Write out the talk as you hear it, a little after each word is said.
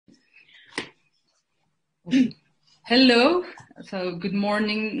Hello, so good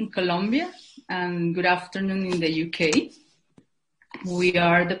morning in Colombia and good afternoon in the UK. We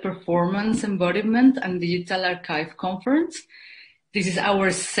are the Performance, Embodiment and Digital Archive Conference. This is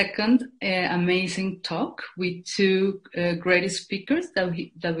our second amazing talk with two great speakers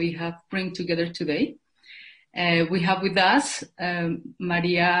that we have bring together today. We have with us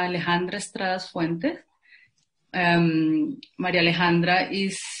María Alejandra Estrada Fuentes. María Alejandra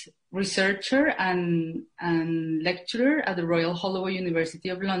is researcher and lecturer at the Royal Holloway University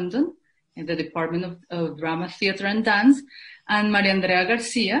of London in the Department of Drama, Theatre and Dance, and María Andrea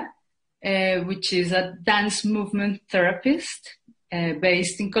Garcia, which is a dance movement therapist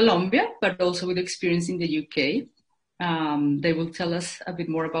based in Colombia, but also with experience in the UK. They will tell us a bit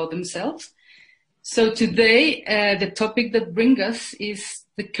more about themselves. So today, the topic that brings us is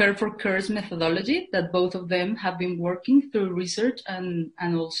the Care for Cares methodology that both of them have been working through research and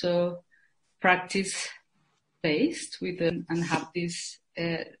also practice-based with them, and have this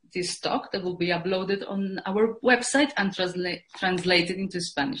talk that will be uploaded on our website and translated into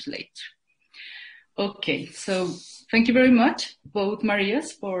Spanish later. Okay, so thank you very much, both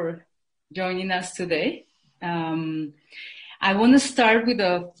Marias, for joining us today. I want to start with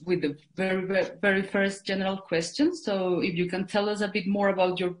the very first general question. So if you can tell us a bit more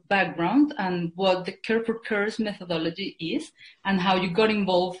about your background and what the Care for Cares methodology is and how you got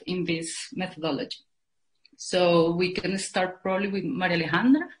involved in this methodology. So we can start probably with María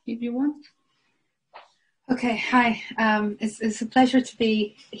Alejandra, if you want. Okay, hi. It's a pleasure to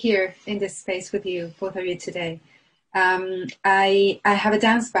be here in this space with you, both of you today. I have a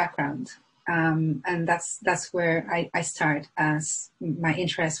dance background. And that's where I start as my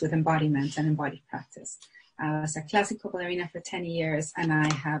interest with embodiment and embodied practice. I was a classical ballerina for 10 years and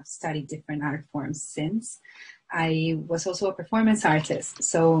I have studied different art forms since. I was also a performance artist.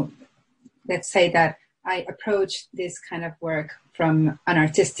 So let's say that I approach this kind of work from an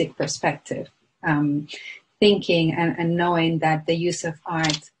artistic perspective, thinking and knowing that the use of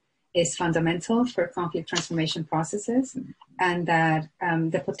art is fundamental for conflict transformation processes, and that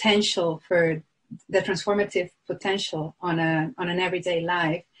the potential for the transformative potential on an everyday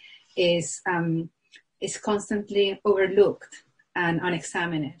life is constantly overlooked and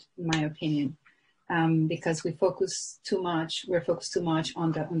unexamined, in my opinion, because we're focused too much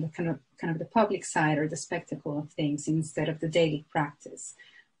on the kind of the public side or the spectacle of things instead of the daily practice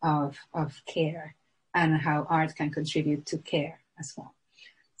of care and how art can contribute to care as well.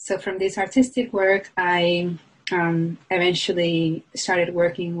 So from this artistic work, I eventually started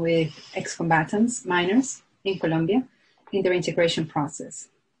working with ex-combatants, minors in Colombia, in their integration process.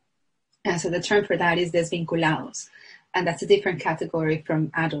 And so the term for that is desvinculados, and that's a different category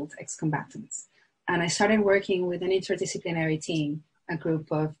from adult ex-combatants. And I started working with an interdisciplinary team, a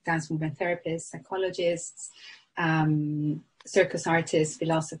group of dance movement therapists, psychologists, circus artists,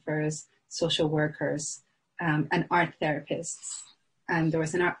 philosophers, social workers, and art therapists. And there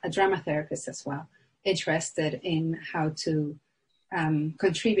was a drama therapist as well, interested in how to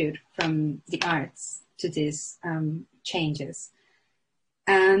contribute from the arts to these changes.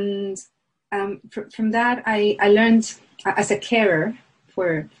 And from that, I learned as a carer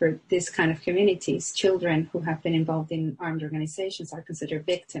for this kind of communities, children who have been involved in armed organizations are considered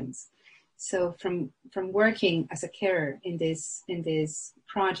victims. So from working as a carer in this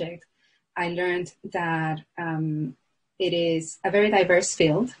project, I learned that it is a very diverse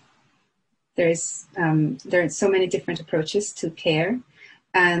field. There are so many different approaches to care,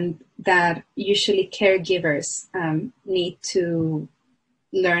 and that usually caregivers need to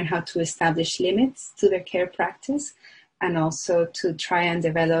learn how to establish limits to their care practice, and also to try and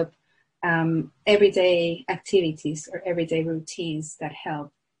develop everyday activities or everyday routines that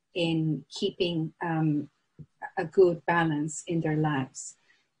help in keeping a good balance in their lives.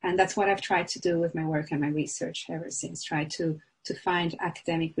 And that's what I've tried to do with my work and my research ever since, try to find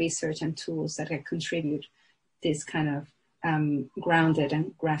academic research and tools that can contribute this kind of grounded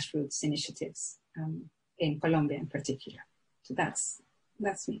and grassroots initiatives in Colombia in particular. So that's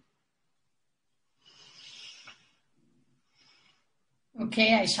me.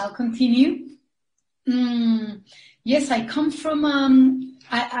 Okay, I shall continue. Yes, I come from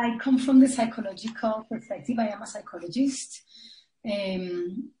the psychological perspective. I am a psychologist.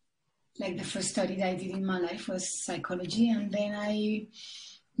 Like the first study that I did in my life was psychology, and then I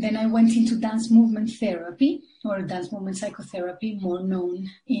went into dance movement therapy, or dance movement psychotherapy, more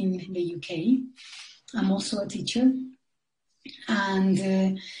known in the UK. I'm also a teacher,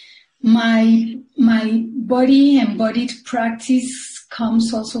 and my body embodied practice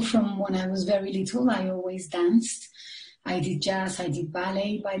comes also from when I was very little. I always danced. I did jazz, I did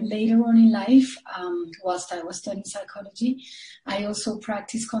ballet, but later on in life, whilst I was studying psychology, I also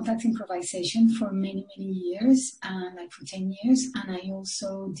practiced contact improvisation for many, many years, like for 10 years. And I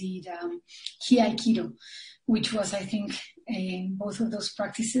also did Aikido, which was, I think, both of those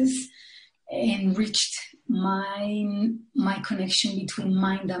practices enriched my connection between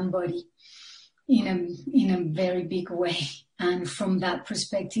mind and body in a very big way. And from that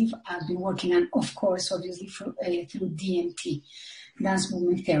perspective, I've been working on, of course, obviously through DMT, dance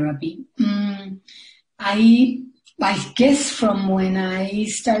movement therapy. I guess from when I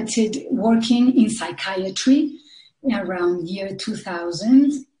started working in psychiatry around year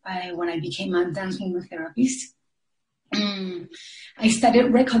 2000, when I became a dance movement therapist, I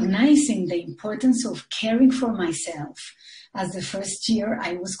started recognizing the importance of caring for myself. As the first year,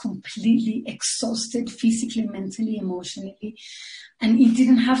 I was completely exhausted physically, mentally, emotionally. And it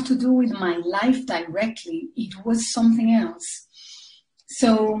didn't have to do with my life directly. It was something else.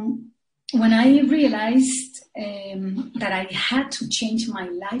 So when I realized that I had to change my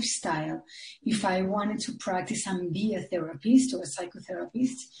lifestyle if I wanted to practice and be a therapist or a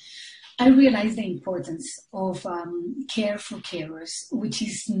psychotherapist, I realized the importance of care for carers, which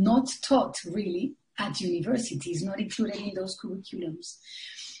is not taught really at universities, not included in those curriculums.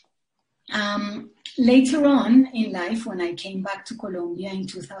 Later on in life, when I came back to Colombia in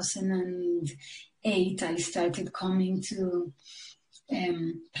 2008, I started coming to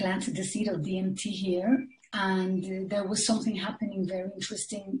plant the seed of DMT here. And there was something happening very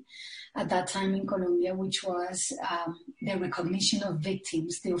interesting at that time in Colombia, which was the recognition of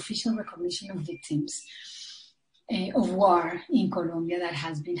victims, the official recognition of victims of war in Colombia that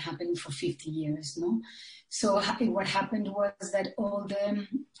has been happening for 50 years. No? So what happened was that all the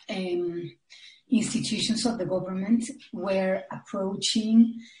institutions of the government were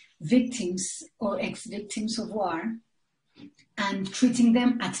approaching victims or ex-victims of war and treating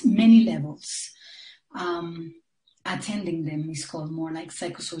them at many levels. Attending them is called more like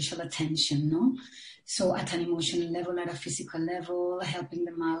psychosocial attention, no? So at an emotional level, at a physical level, helping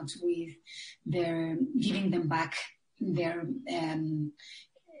them out with giving them back their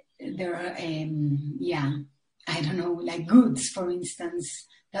I don't know, like goods, for instance,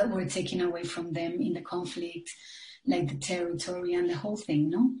 that were taken away from them in the conflict, like the territory and the whole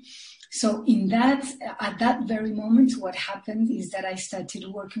thing, no? So at that very moment, what happened is that I started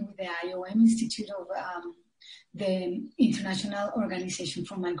working with the IOM Institute of the International Organization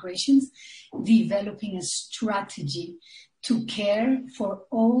for Migrations, developing a strategy to care for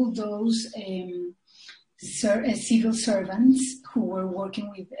all those civil servants who were working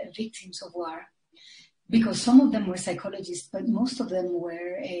with victims of war. Because some of them were psychologists, but most of them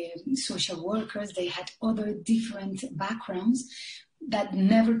were social workers. They had other different backgrounds that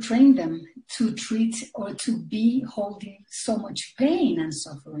never trained them to treat or to be holding so much pain and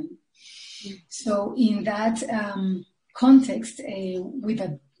suffering. So in that context, with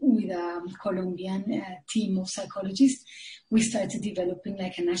a Colombian team of psychologists, we started developing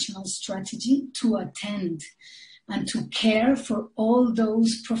like a national strategy to attend and to care for all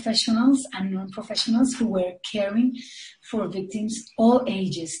those professionals and non-professionals who were caring for victims all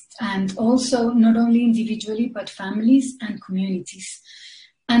ages, and also not only individually, but families and communities.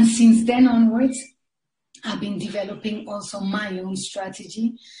 And since then onwards, I've been developing also my own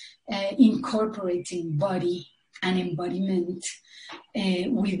strategy, incorporating body and embodiment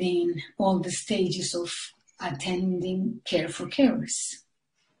within all the stages of attending care for carers.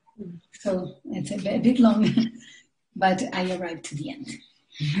 So it's a bit long, but I arrived to the end.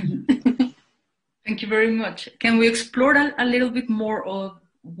 Thank you very much. Can we explore a little bit more of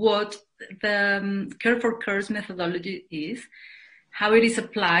what the Care for Carers methodology is, how it is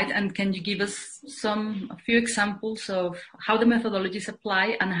applied, and can you give us a few examples of how the methodologies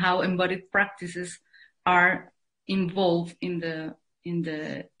apply and how embodied practices are involved in the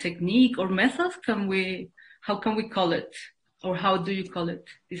technique or method? How can we call it? Or how do you call it?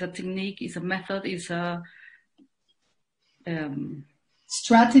 Is a technique, is a method, is a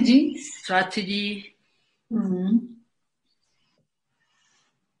strategy. Mm-hmm.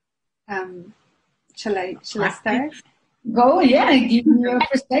 Shall I start? Go, yeah, give me your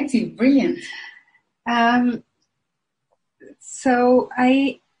perspective. Brilliant. So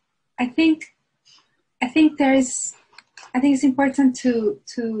I think it's important to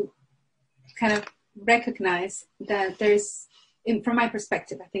kind of recognize that from my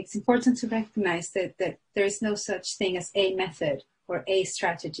perspective, I think it's important to recognize that there is no such thing as a method or a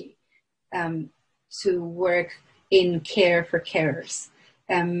strategy to work in care for carers.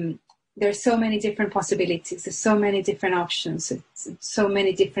 There's so many different possibilities, there's so many different options, so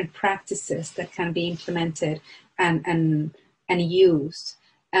many different practices that can be implemented. and used.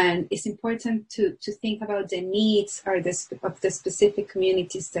 And it's important to think about the needs of the specific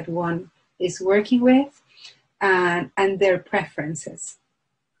communities that one is working with, and their preferences.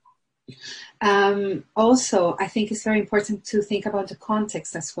 Also, I think it's very important to think about the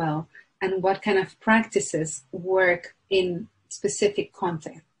context as well, and what kind of practices work in specific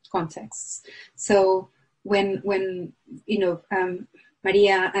contexts. So when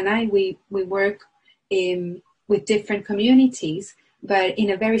Maria and I, we work with different communities, but in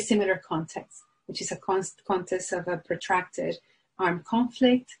a very similar context, which is a context of a protracted armed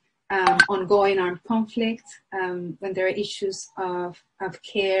conflict, ongoing armed conflict, when there are issues of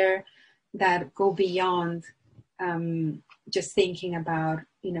care that go beyond just thinking about,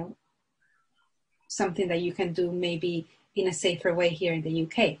 something that you can do maybe in a safer way here in the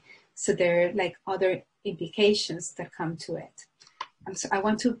UK. So there are like other implications that come to it. So I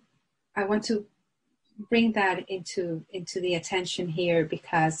want to bring that into the attention here,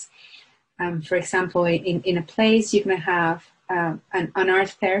 because, for example, in a place you're going to have an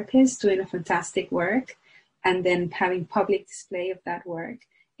art therapist doing a fantastic work, and then having public display of that work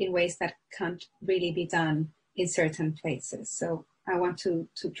in ways that can't really be done in certain places. So I want to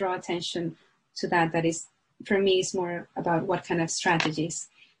draw attention to that. That is, for me, is more about what kind of strategies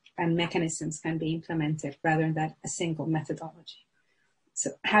and mechanisms can be implemented rather than a single methodology.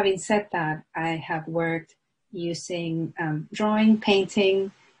 So having said that, I have worked using drawing,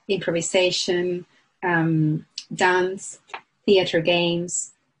 painting, improvisation, dance, theater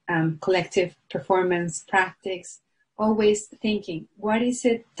games, collective performance, practice, always thinking, what is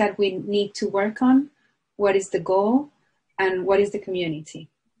it that we need to work on? What is the goal? And what is the community?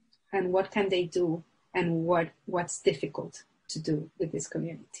 And what can they do? And what's difficult to do with this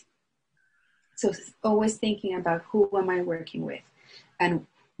community? So always thinking about who am I working with? And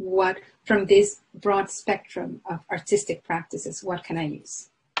what, from this broad spectrum of artistic practices, what can I use?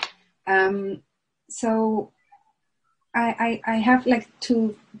 So I have like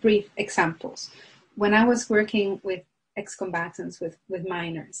two brief examples. When I was working with ex-combatants, with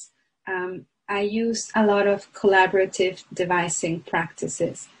minors, I used a lot of collaborative devising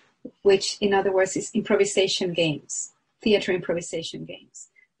practices, which in other words is improvisation games, theater improvisation games,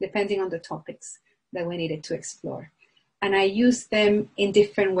 depending on the topics that we needed to explore. And I used them in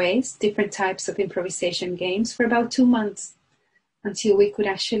different ways, different types of improvisation games for about 2 months until we could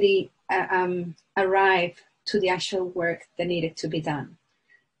actually arrive to the actual work that needed to be done.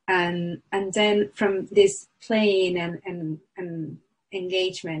 And then from this playing and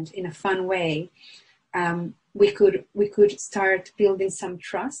engagement in a fun way, we could start building some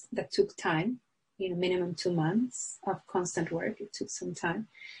trust that took time, minimum 2 months of constant work. It took some time.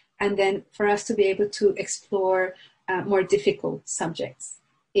 And then for us to be able to explore more difficult subjects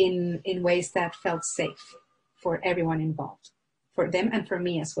in ways that felt safe for everyone involved, for them and for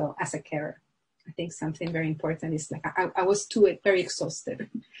me as well as a carer. I think something very important is like I was very exhausted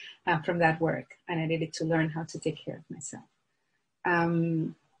from that work, and I needed to learn how to take care of myself.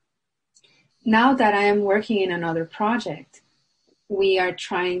 Now that I am working in another project, we are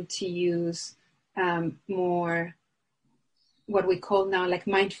trying to use more what we call now like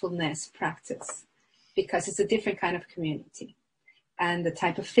mindfulness practice, because it's a different kind of community. And the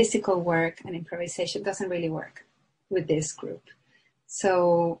type of physical work and improvisation doesn't really work with this group.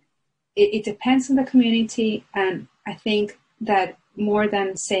 So it depends on the community. And I think that more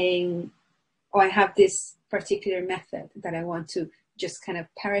than saying, I have this particular method that I want to just kind of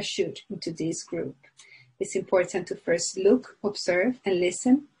parachute into this group, it's important to first look, observe, and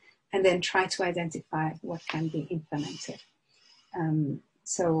listen, and then try to identify what can be implemented.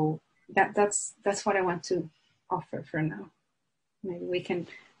 So that's what I want to offer for now. Maybe we can,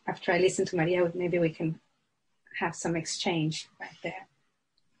 after I listen to Maria, maybe we can have some exchange right there.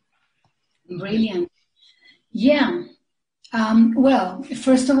 Brilliant. Yeah. Well,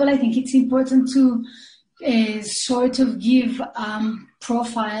 first of all, I think it's important to sort of give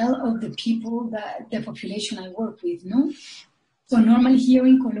profile of the people, the population I work with, no? So normally here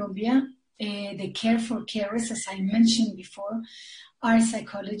in Colombia, the care for carers, as I mentioned before, are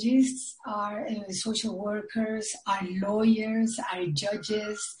psychologists, are social workers, are lawyers, are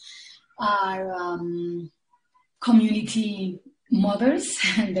judges, are community mothers,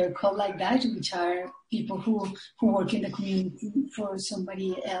 and they're called like that, which are people who work in the community for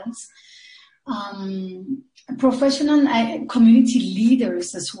somebody else. Professional community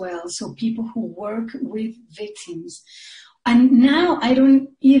leaders as well, so people who work with victims. And now I don't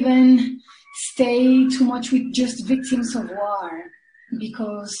even stay too much with just victims of war,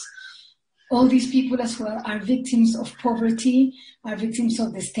 because all these people as well are victims of poverty, are victims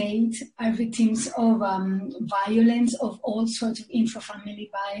of the state, are victims of violence, of all sorts of intrafamily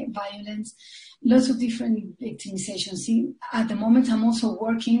violence, lots of different victimizations. See, at the moment, I'm also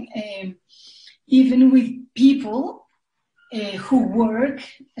working even with people who work,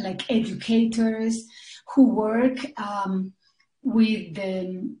 like educators, who work with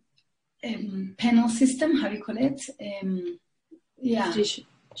the penal system, how do you call it?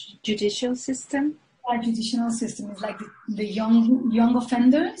 Judicial system? Judicial system is like the young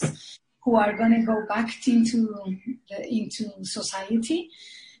offenders who are going to go back into society.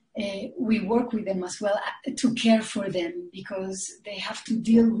 We work with them as well to care for them, because they have to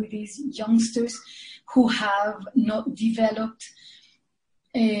deal with these youngsters who have not developed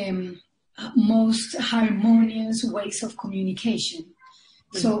most harmonious ways of communication.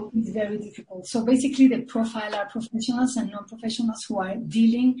 So it's very difficult. So basically the profile are professionals and non-professionals who are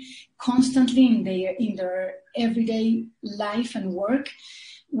dealing constantly in their everyday life and work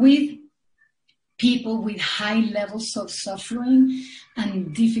with people with high levels of suffering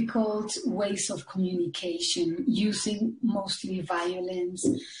and difficult ways of communication, using mostly violence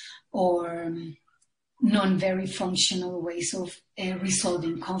or non-very functional ways of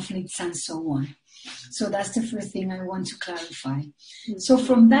resolving conflicts and so on. So that's the first thing I want to clarify. Mm-hmm. So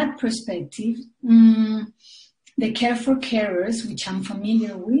from that perspective, the care for carers, which I'm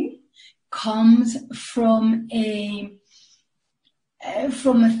familiar with, comes from a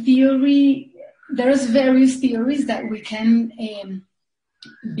theory. There's various theories that we can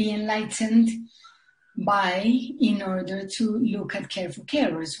be enlightened by in order to look at care for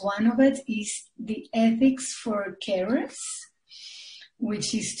carers. One of it is the ethics for carers,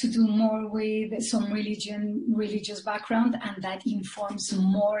 which is to do more with some religious background, and that informs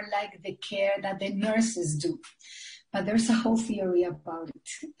more like the care that the nurses do. But there's a whole theory about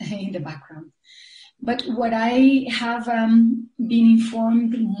it in the background. But what I have been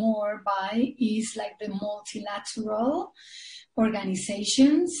informed more by is like the multilateral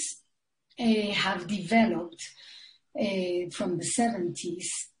organizations have developed from the 70s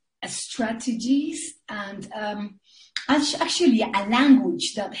strategies and actually a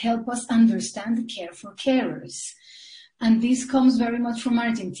language that help us understand care for carers. And this comes very much from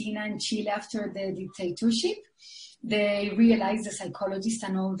Argentina and Chile after the dictatorship. They realized, the psychologists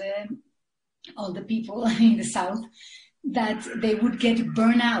and all the people in the South, that they would get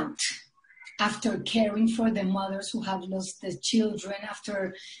burnout after caring for the mothers who have lost the children,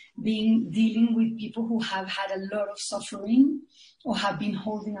 after dealing with people who have had a lot of suffering or have been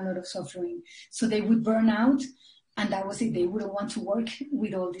holding a lot of suffering. So they would burn out, and that was it. They wouldn't want to work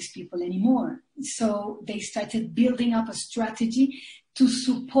with all these people anymore. So they started building up a strategy to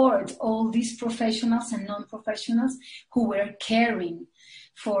support all these professionals and non-professionals who were caring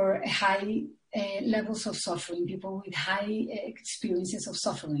for high levels of suffering, people with high experiences of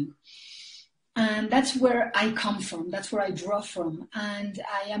suffering. And that's where I come from. That's where I draw from. And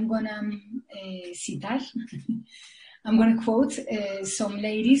I am going to citar. I'm going to quote some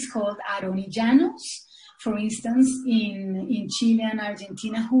ladies called Aronillanos, for instance, in Chile and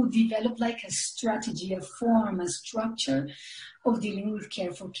Argentina, who developed like a strategy, a form, a structure of dealing with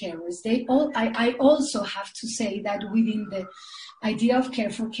care for carers. I also have to say that within the idea of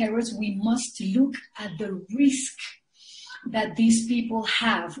care for carers, we must look at the risk that these people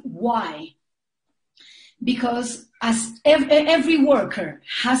have. Why? Because as every worker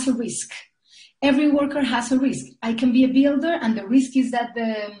has a risk. Every worker has a risk. I can be a builder, and the risk is that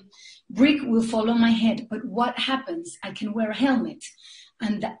the brick will fall on my head. But what happens? I can wear a helmet,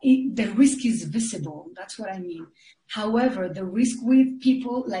 and the risk is visible. That's what I mean. However, the risk with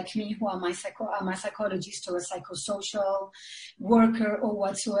people like me, who am a psychologist or a psychosocial worker or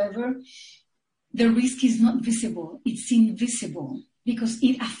whatsoever, the risk is not visible. It's invisible, because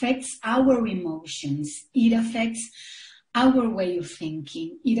it affects our emotions. It affects our way of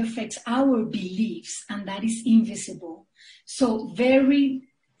thinking. It affects our beliefs, and that is invisible. So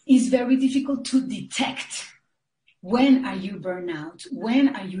it's very difficult to detect. When are you burnt out?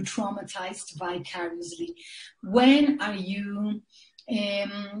 When are you traumatized vicariously? When are you,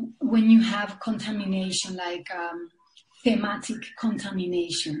 when you have contamination, like thematic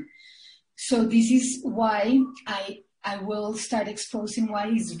contamination? So this is why I will start exposing why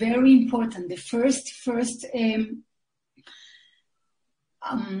it's very important. The first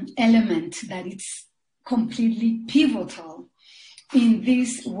element that it's completely pivotal in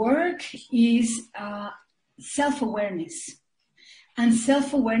this work is self-awareness. And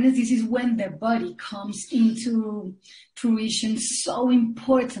self-awareness, this is when the body comes into fruition so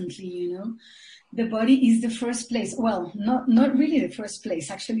importantly, the body is the first place. Well, not really the first place.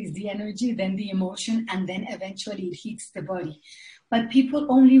 Actually, it's the energy, then the emotion, and then eventually it hits the body. But people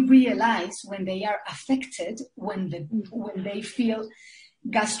only realize when they are affected, when they feel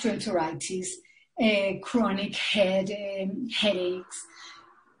gastroenteritis, chronic headaches,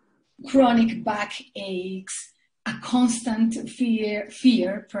 chronic back aches, a constant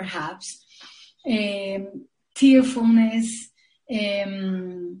fear perhaps, tearfulness,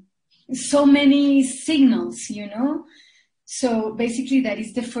 so many signals, So basically that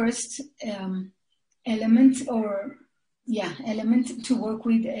is the first element to work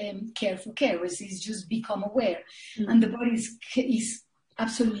with care for carers, is just become aware. And the body is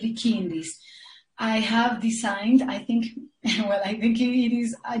absolutely key in this. I have designed, I think it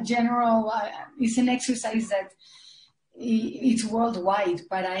is a general, it's an exercise that it's worldwide,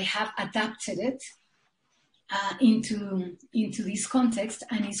 but I have adapted it into this context,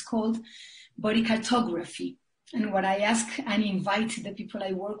 and it's called body cartography. And what I ask and invite the people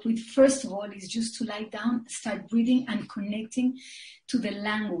I work with, first of all, is just to lie down, start breathing and connecting to the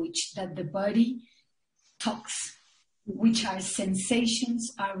language that the body talks, which are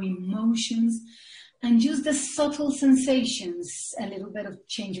sensations, are emotions, and just the subtle sensations, a little bit of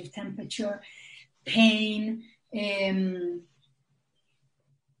change of temperature, pain,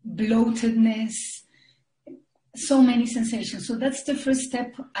 bloatedness, so many sensations. So that's the first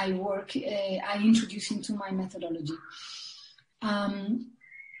step I introduce into my methodology.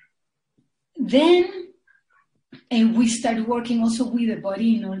 Then we start working also with the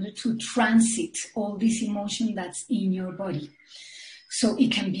body in order to transit all this emotion that's in your body. So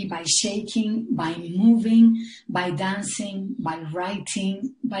it can be by shaking, by moving, by dancing, by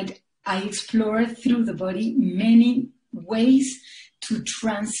writing, but I explore through the body many ways to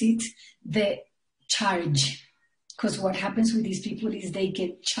transit the charge. Because what happens with these people is they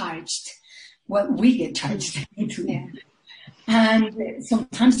get charged. Well, we get charged into it. And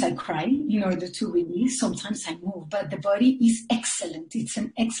sometimes I cry in order to release. Sometimes I move. But the body is excellent. It's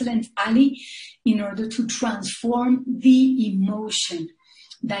an excellent ally in order to transform the emotion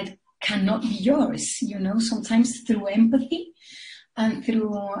that cannot be yours. Sometimes through empathy and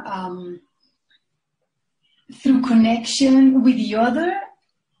through connection with the other.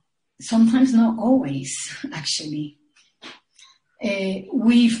 Sometimes not always, actually.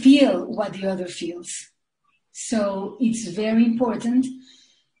 We feel what the other feels. So it's very important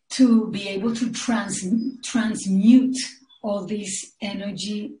to be able to transmute all this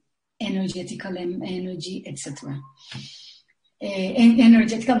energetical energy, etc.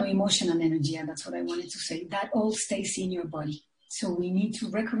 Energetical or emotional energy, and that's what I wanted to say. That all stays in your body. So we need to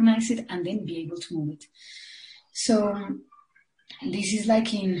recognize it and then be able to move it. So this is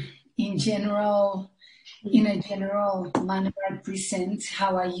like in a general manner, I present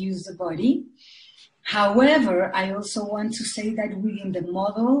how I use the body. However, I also want to say that within the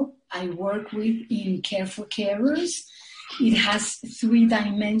model I work with in Care for Carers, it has 3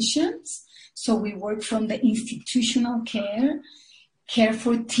 dimensions. So we work from the institutional care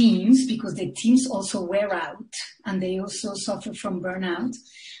for teams, because the teams also wear out and they also suffer from burnout,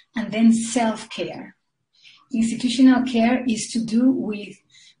 and then self-care. Institutional care is to do with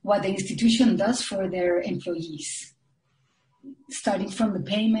what the institution does for their employees, starting from the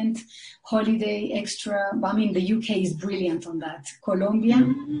payment, holiday, extra. I mean, the UK is brilliant on that. Colombia,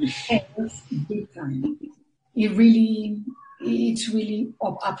 big time. It's really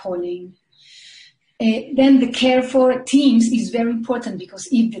appalling. Then the care for teams is very important, because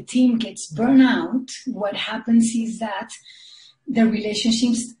if the team gets burnout, what happens is that the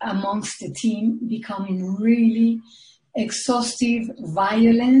relationships amongst the team become really exhaustive,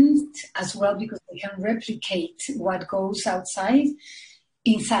 violent as well, because they can replicate what goes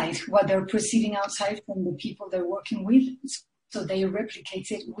inside, what they're perceiving outside from the people they're working with. So they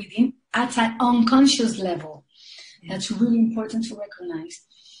replicate it within at an unconscious level. That's really important to recognize.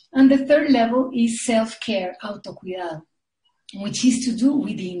 And the third level is self-care, autocuidado, which is to do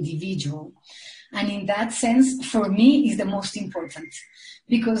with the individual. And in that sense, for me, is the most important.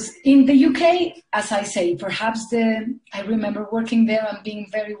 Because in the UK, as I say, perhaps I remember working there and being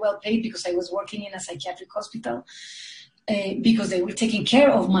very well paid, because I was working in a psychiatric hospital, because they were taking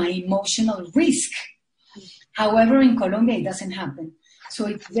care of my emotional risk. However, in Colombia, it doesn't happen. So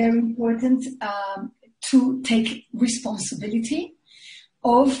it's very important to take responsibility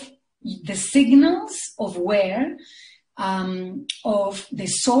of the signals of wear, of the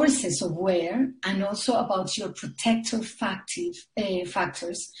sources of wear, and also about your protective factors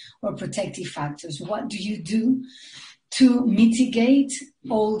or protective factors. What do you do to mitigate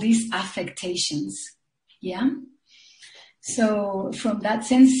all these affectations? Yeah. So from that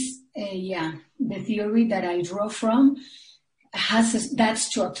sense, the theory that I draw from has that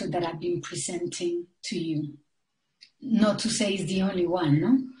structure that I've been presenting to you. Not to say it's the only one,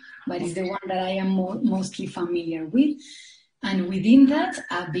 no? But it's the one that I am mostly familiar with. And within that,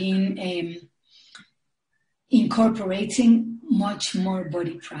 I've been incorporating much more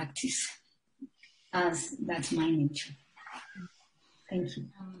body practice, as that's my nature. Thank you.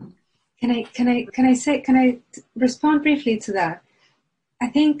 Can I respond briefly to that? I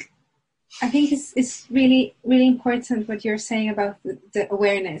think it's really, really important what you're saying about the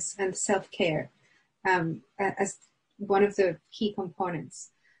awareness and self-care as one of the key components.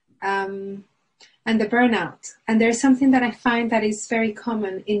 And the burnout. And there's something that I find that is very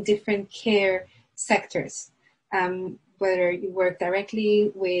common in different care sectors, whether you work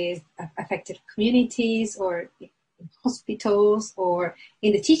directly with affected communities or in hospitals or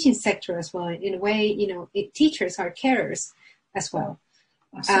in the teaching sector as well. In a way, teachers are carers as well.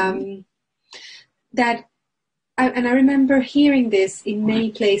 And I remember hearing this in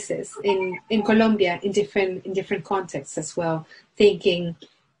many places in Colombia, in different contexts as well, thinking,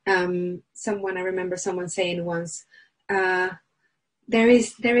 I remember someone saying once, there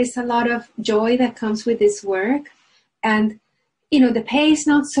is a lot of joy that comes with this work, and the pay is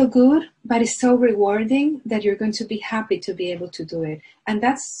not so good, but it's so rewarding that you're going to be happy to be able to do it. And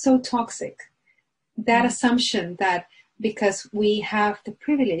that's so toxic. That assumption that because we have the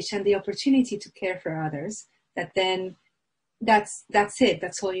privilege and the opportunity to care for others, that then that's it,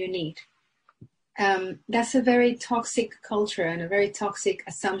 that's all you need. That's a very toxic culture and a very toxic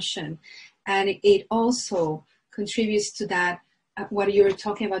assumption. And it also contributes to that, what you were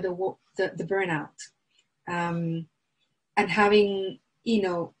talking about, the burnout. And having,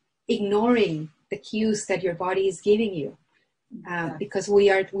 ignoring the cues that your body is giving you. Because we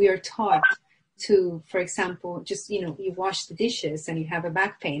are taught to, for example, just, you wash the dishes and you have a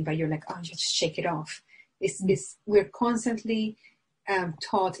back pain, but you're like, oh, you just shake it off. We're constantly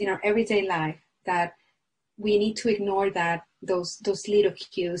taught in our everyday life that we need to ignore those little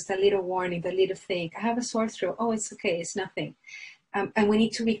cues, that little warning, the little thing. I have a sore throat. Oh, it's okay. It's nothing. And we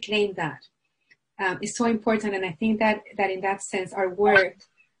need to reclaim that. It's so important. And I think that in that sense, our work,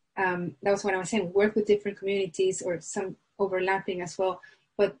 that was what I was saying, work with different communities or some overlapping as well.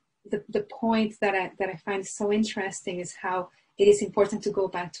 But the point that I find so interesting is how it is important to go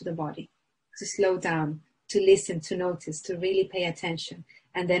back to the body, to slow down, to listen, to notice, to really pay attention.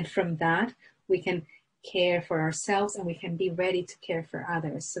 And then from that, we can care for ourselves and we can be ready to care for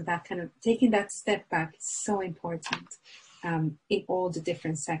others. So that kind of taking that step back is so important in all the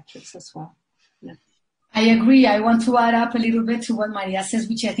different sectors as well. Yeah. I agree. I want to add up a little bit to what Maria says,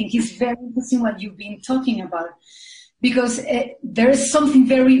 which I think is very interesting what you've been talking about, because there is something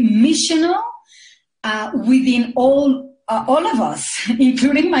very missional within all of us,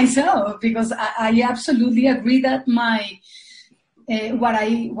 including myself, because I absolutely agree that what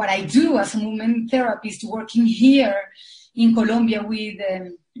I do as a movement therapist, working here in Colombia with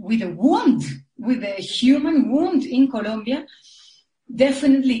a wound, with a human wound in Colombia,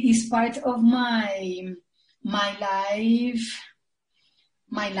 definitely is part of my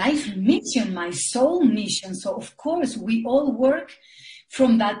life mission, my soul mission. So of course we all work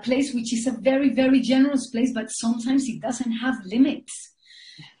from that place, which is a very, very generous place, but sometimes it doesn't have limits.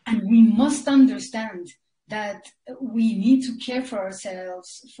 And we must understand that we need to care for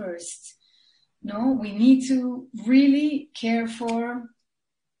ourselves first. No, we need to really care for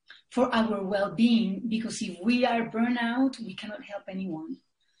our well-being, because if we are burnt out, we cannot help anyone.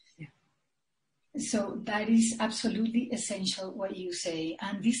 Yeah. So that is absolutely essential what you say.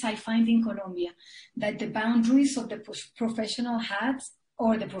 And this I find in Colombia, that the boundaries of the professional hats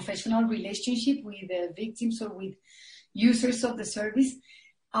or the professional relationship with the victims or with users of the service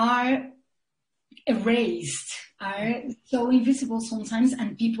are erased, are so invisible sometimes,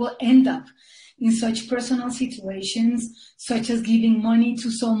 and people end up in such personal situations, such as giving money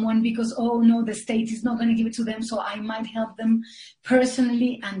to someone because, oh no, the state is not going to give it to them, so I might help them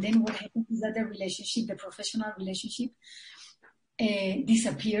personally. And then what happens is that the relationship, the professional relationship,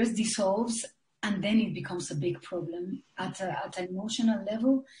 disappears, dissolves, and then it becomes a big problem at an emotional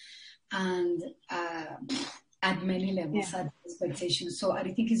level and at many levels, at expectations. So I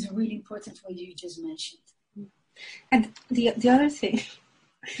think it's really important what you just mentioned. And the other thing,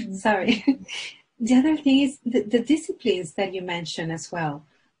 sorry, the other thing is the disciplines that you mentioned as well.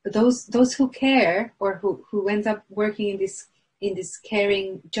 Those who care or who end up working in these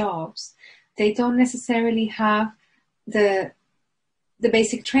caring jobs, they don't necessarily have the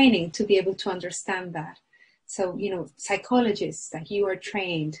basic training to be able to understand that. So, psychologists, that you are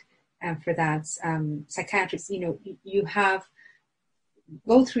trained, for that. Psychiatrists, you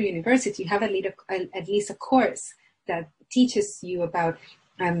go through university, you have at least a course that teaches you about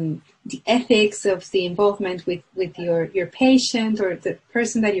the ethics of the involvement with your patient or the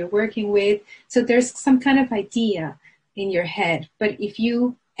person that you're working with. So there's some kind of idea in your head. But if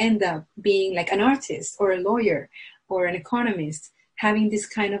you end up being like an artist or a lawyer or an economist having this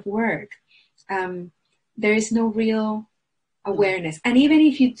kind of work, there is no real awareness. And even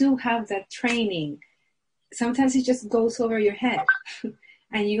if you do have that training, sometimes it just goes over your head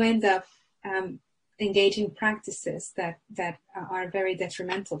and you end up engaging practices that are very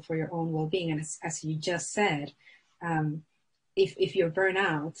detrimental for your own well-being. And as you just said, if you're burnt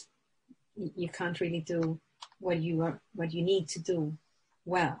out, you can't really do what you need to do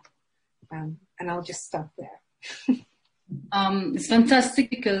well. And I'll just stop there. It's fantastic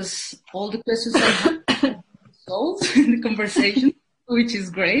because all the questions I have solved in the conversation, which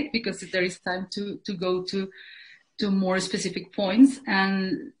is great because there is time to go to more specific points.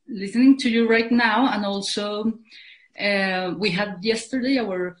 And listening to you right now, and also we had yesterday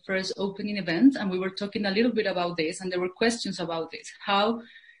our first opening event, and we were talking a little bit about this, and there were questions about this, how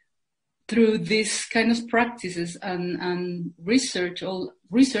through this kind of practices and research,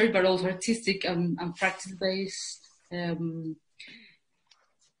 but also artistic and practice-based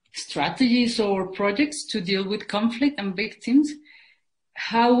strategies or projects to deal with conflict and victims,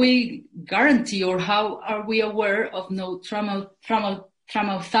 how we guarantee or how are we aware of no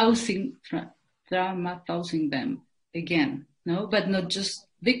traumatizing them again, no? But not just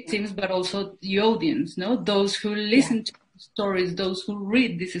victims, but also the audience, no? Those who listen to stories, those who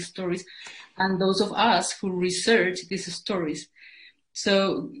read these stories, and those of us who research these stories.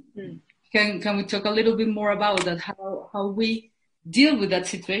 So can we talk a little bit more about that, how we deal with that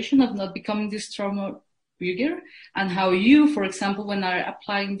situation of not becoming this trauma trigger, and how you, for example, when are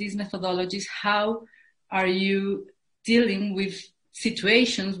applying these methodologies, how are you dealing with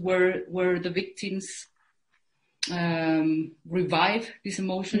situations where the victims revive these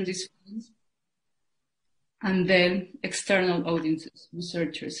emotions, these feelings, and then external audiences,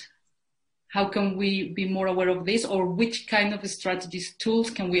 researchers? How can we be more aware of this, or which kind of strategies, tools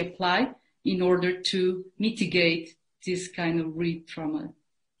can we apply in order to mitigate this kind of re-trauma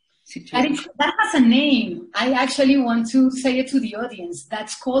situation? That has a name. I actually want to say it to the audience.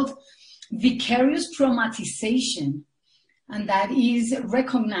 That's called vicarious traumatization, and that is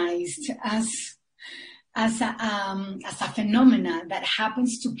recognized as a phenomena that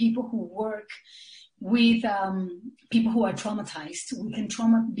happens to people who work with people who are traumatized. We can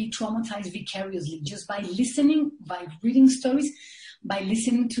be traumatized vicariously just by listening, by reading stories, by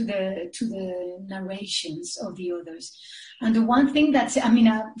listening to the narrations of the others. And the one thing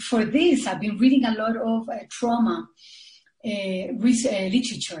for this, I've been reading a lot of trauma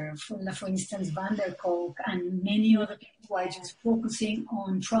literature, for instance, Van der Kolk and many other people who are just focusing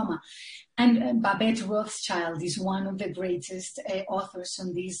on trauma. And Babette Rothschild is one of the greatest authors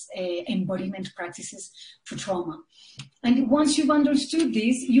on these embodiment practices for trauma. And once you've understood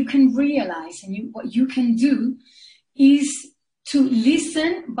this, you can realize, and what you can do is to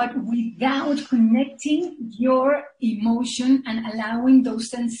listen, but without connecting your emotion and allowing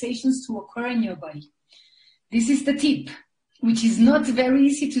those sensations to occur in your body. This is the tip, which is not very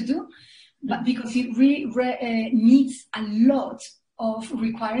easy to do, but because it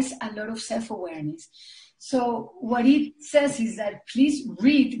requires a lot of self-awareness. So what it says is that please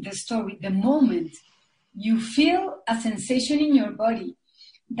read the story the moment you feel a sensation in your body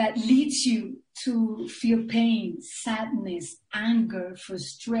that leads you to feel pain, sadness, anger,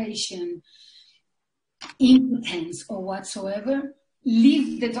 frustration, impotence, or whatsoever.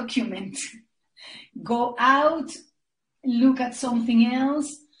 Leave the document. Go out, look at something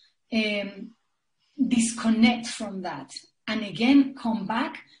else, disconnect from that. And again, come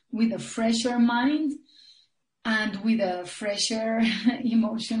back with a fresher mind and with a fresher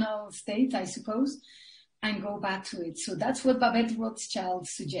emotional state, I suppose, and go back to it. So that's what Babette Rothschild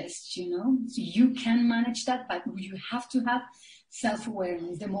suggests, So you can manage that, but you have to have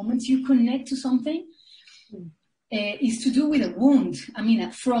self-awareness. The moment you connect to something is to do with a wound.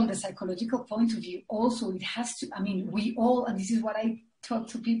 From the psychological point of view, also it has to, we all, and this is what I talk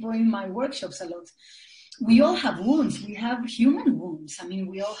to people in my workshops a lot, we all have wounds. We have human wounds.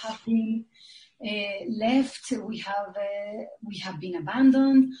 We all have been left. We have been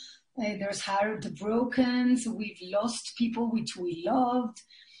abandoned. There's heart broken. So we've lost people which we loved.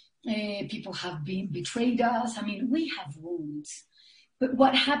 People have been betrayed us. We have wounds. But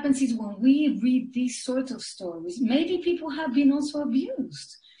what happens is when we read these sort of stories, maybe people have been also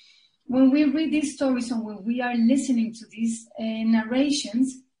abused. When we read these stories and when we are listening to these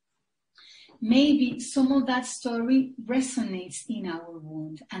narrations, maybe some of that story resonates in our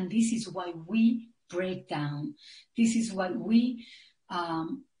wound. And this is why we break down. This is why we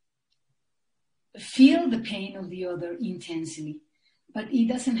feel the pain of the other intensely. But it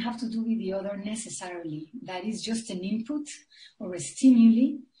doesn't have to do with the other necessarily. That is just an input or a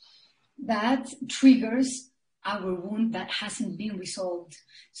stimuli that triggers our wound that hasn't been resolved.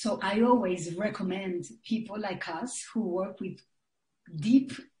 So I always recommend people like us who work with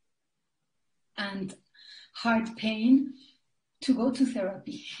deep and hard pain to go to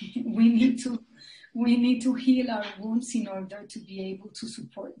therapy. We need to heal our wounds in order to be able to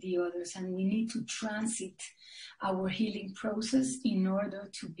support the others, and we need to transit our healing process in order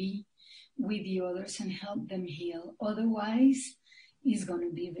to be with the others and help them heal. Otherwise, it's going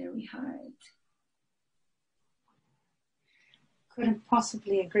to be very hard. Couldn't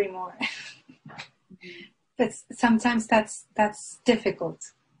possibly agree more. But sometimes that's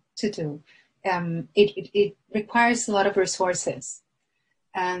difficult to do. It requires a lot of resources,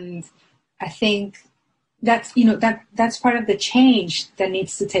 and I think that's that's part of the change that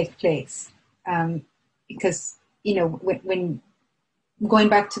needs to take place, because when going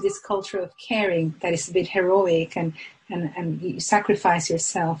back to this culture of caring that is a bit heroic and you sacrifice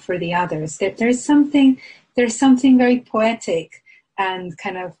yourself for the others, there's something very poetic and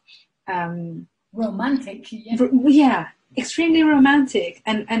kind of romantic, extremely romantic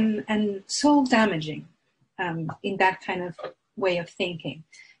and soul damaging in that kind of way of thinking.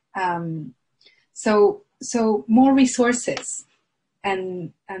 So more resources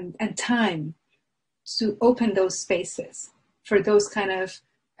and time to open those spaces for those kind of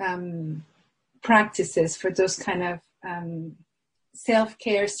practices, for those kind of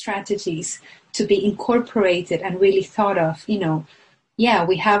self-care strategies to be incorporated and really thought of.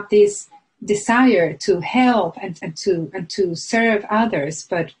 We have this desire to help and to serve others,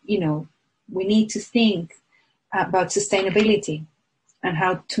 but we need to think about sustainability and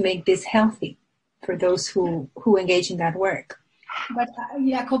how to make this healthy for those who engage in that work. But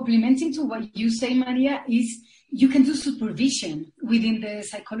complementing to what you say, Maria, is you can do supervision within the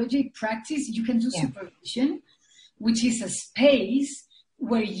psychology practice. You can do supervision, which is a space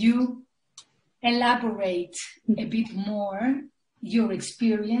where you elaborate a bit more your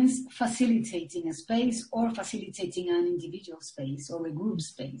experience facilitating a space or facilitating an individual space or a group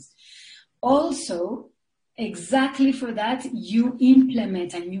space. Also, exactly for that, you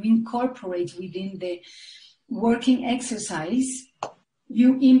implement and you incorporate within the working exercise,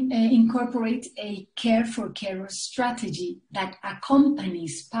 you incorporate a care for carer strategy that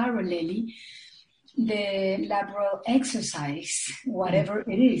accompanies parallelly the laboral exercise, whatever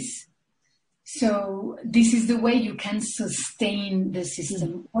it is. So this is the way you can sustain the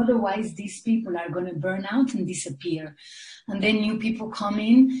system. Otherwise, these people are going to burn out and disappear. And then new people come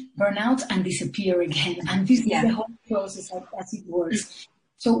in, burn out and disappear again. And this is the whole process as it works.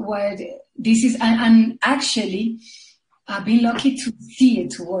 So what this is, and actually, I've been lucky to see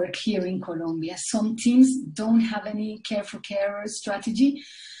it work here in Colombia. Some teams don't have any care for carer strategy,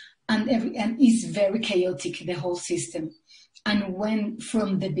 and it's very chaotic, the whole system. And when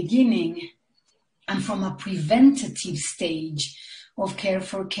from the beginning, and from a preventative stage of care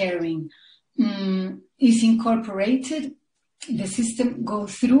for caring is incorporated, the system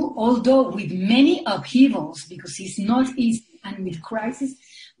goes through, although with many upheavals, because it's not easy, and with crisis,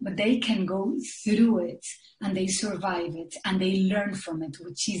 but they can go through it and they survive it and they learn from it,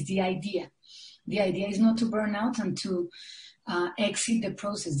 which is the idea. The idea is not to burn out and to exit the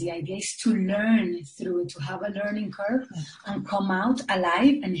process. The idea is to learn through it, to have a learning curve and come out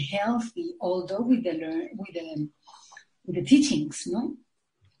alive and healthy, although with the teachings, no?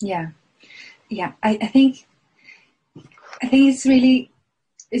 Yeah. I think it's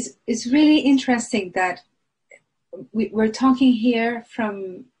really interesting that we're talking here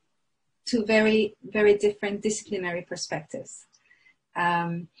from two very, very different disciplinary perspectives.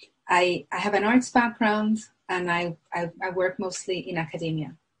 I have an arts background, and I work mostly in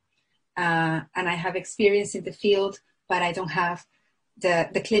academia. And I have experience in the field, but I don't have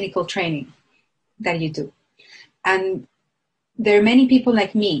the clinical training that you do. And there are many people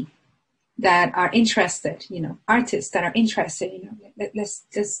like me that are interested, artists that are interested,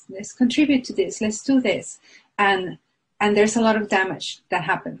 let's contribute to this, let's do this. And there's a lot of damage that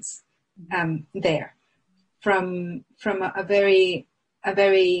happens there from a very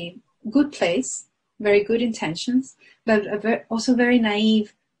good place, very good intentions, but also very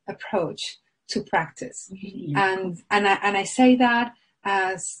naive approach to practice. Mm-hmm. And I say that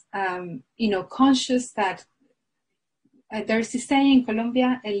as conscious that there's this saying in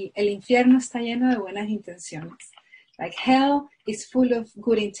Colombia, el infierno está lleno de buenas intenciones. Like hell is full of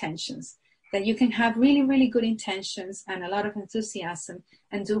good intentions. that you can have really, really good intentions and a lot of enthusiasm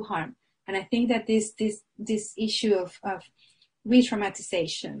and do harm. And I think that this issue of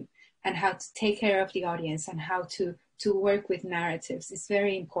re-traumatization and how to take care of the audience and how to work with narratives is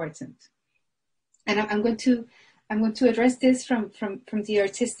very important. And I'm going to address this from the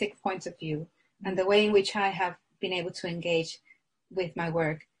artistic point of view and the way in which I have been able to engage with my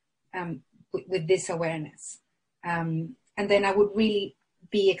work with this awareness. And then I would really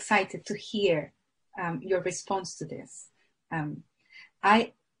be excited to hear your response to this.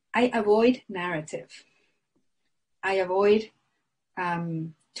 I avoid narrative. I avoid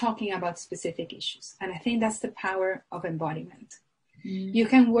talking about specific issues. And I think that's the power of embodiment. Mm. You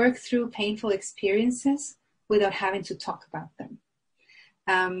can work through painful experiences without having to talk about them.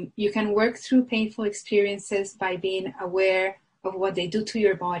 You can work through painful experiences by being aware of what they do to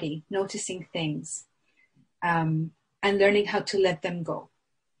your body, noticing things, and learning how to let them go.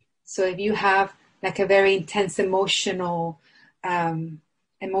 So if you have like a very intense emotional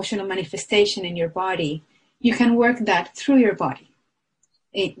manifestation in your body, you can work that through your body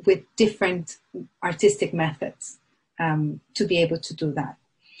with different artistic methods to be able to do that.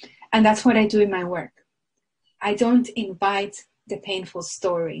 And that's what I do in my work. I don't invite the painful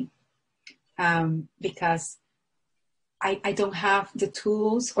story because I don't have the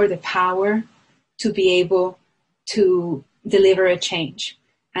tools or the power to be able to deliver a change.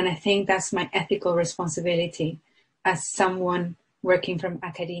 And I think that's my ethical responsibility as someone working from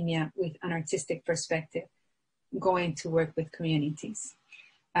academia with an artistic perspective, going to work with communities.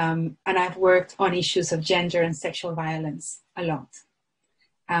 And I've worked on issues of gender and sexual violence a lot.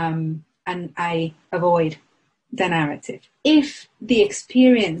 And I avoid the narrative. If the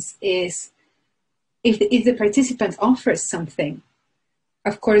experience is, if the participant offers something,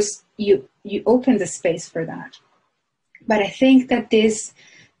 of course, you open the space for that. But I think that this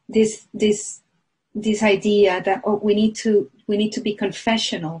idea that we need to be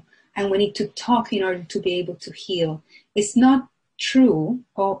confessional and we need to talk in order to be able to heal is not true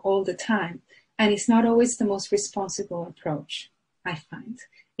all the time, and it's not always the most responsible approach, I find,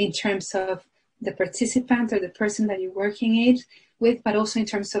 in terms of the participant or the person that you're working with, but also in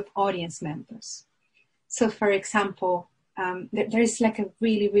terms of audience members. So, for example, there is like a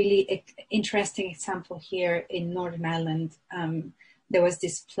really, really interesting example here in Northern Ireland. There was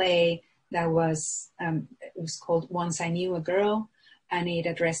this play that was it was called Once I Knew a Girl, and it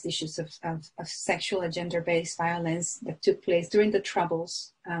addressed issues of sexual and gender-based violence that took place during the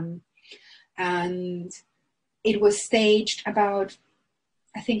Troubles. And it was staged about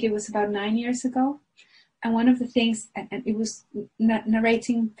 9 years ago. And one of the things, and it was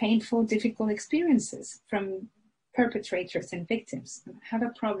narrating painful, difficult experiences from perpetrators and victims. I have a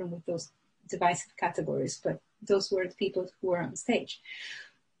problem with those divisive categories, but those were the people who were on stage.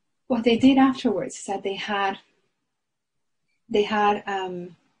 What they did afterwards is that they had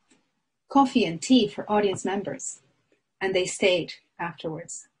coffee and tea for audience members, and they stayed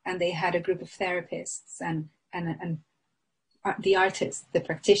afterwards, and they had a group of therapists and the artists, the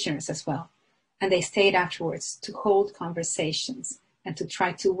practitioners as well, and they stayed afterwards to hold conversations and to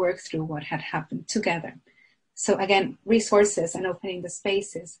try to work through what had happened together. So again, resources and opening the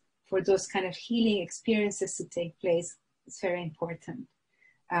spaces for those kind of healing experiences to take place is very important.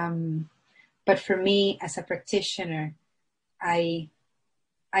 But for me as a practitioner, I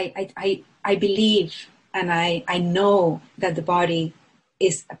believe and I know that the body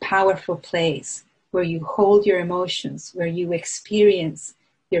is a powerful place where you hold your emotions, where you experience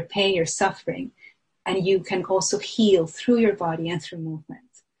your pain, your suffering, and you can also heal through your body and through movement.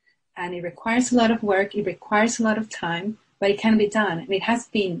 And it requires a lot of work, it requires a lot of time, but it can be done, and it has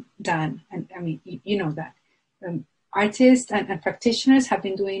been done. And I mean, you know that. Artists and practitioners have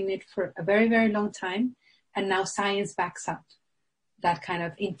been doing it for a very, very long time, and now science backs up that kind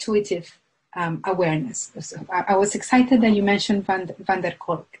of intuitive awareness. So I was excited that you mentioned Van der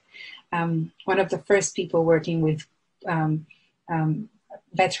Kolk, one of the first people working with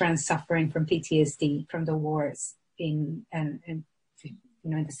veterans suffering from PTSD from the wars in the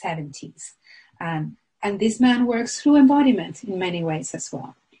 70s. And this man works through embodiment in many ways as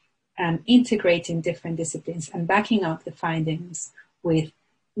well, and integrating different disciplines and backing up the findings with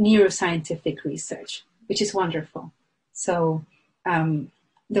neuroscientific research, which is wonderful. So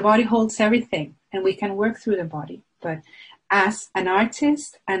the body holds everything, and we can work through the body. But as an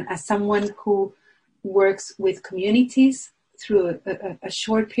artist and as someone who works with communities through a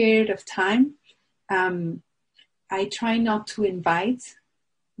short period of time, I try not to invite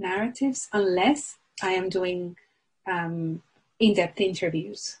narratives unless I am doing in-depth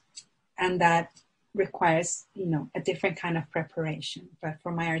interviews, and that requires, a different kind of preparation. But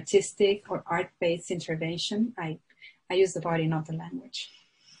for my artistic or art-based intervention, I use the body, not the language.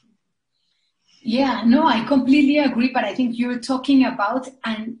 Yeah, no, I completely agree. But I think you're talking about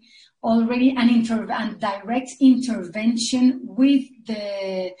an direct intervention with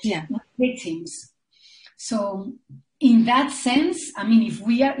the victims. So in that sense, I mean,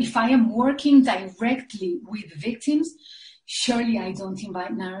 if I am working directly with victims, surely I don't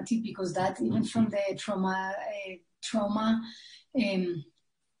invite narrative, because that, even from the trauma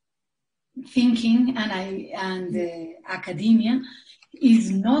thinking and academia,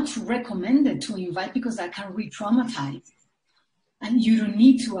 is not recommended to invite, because that can re-traumatize. And you don't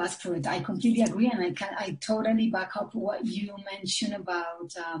need to ask for it. I completely agree, and I totally back up what you mentioned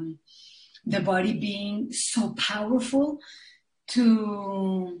about the body being so powerful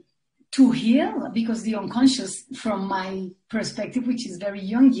to heal, because the unconscious, from my perspective, which is very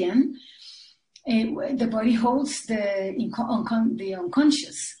Jungian, the body holds the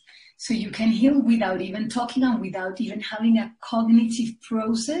unconscious. So you can heal without even talking and without even having a cognitive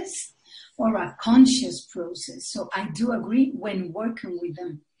process or a conscious process. So I do agree when working with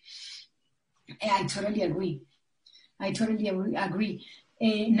them. I totally agree.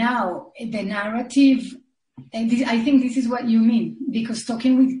 Now, the narrative, I think this is what you mean, because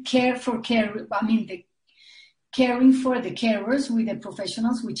talking with caring for the carers with the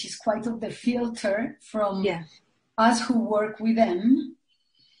professionals, which is quite of the filter from us who work with them.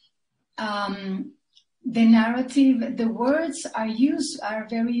 The narrative, the words are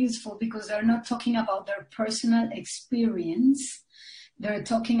very useful, because they're not talking about their personal experience. They're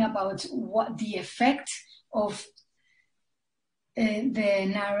talking about what the effect of the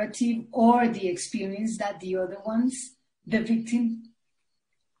narrative or the experience that the other ones, the victim,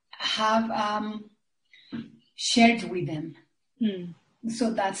 have shared with them. So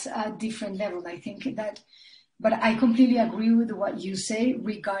that's a different level, I think that. But I completely agree with what you say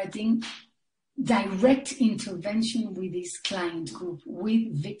regarding direct intervention with this client group,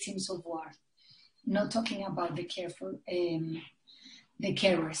 with victims of war. Not talking about the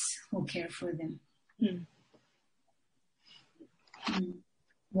carers who care for them.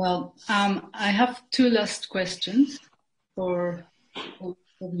 Well, I have two last questions for both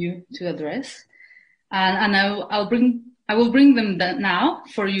of you to address, and I will bring them now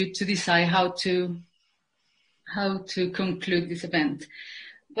for you to decide how to conclude this event.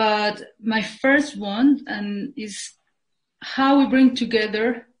 But my first one is how we bring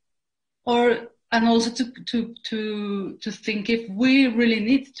together, and also to think if we really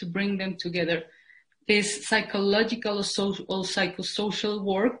need to bring them together, this psychological or psychosocial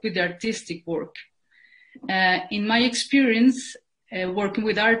work with the artistic work. In my experience, working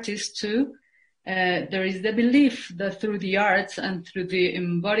with artists too, there is the belief that through the arts and through the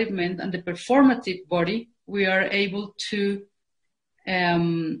embodiment and the performative body, we are able to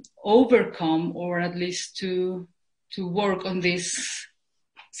overcome, or at least to work on these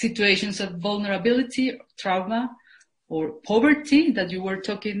situations of vulnerability, trauma, or poverty that you were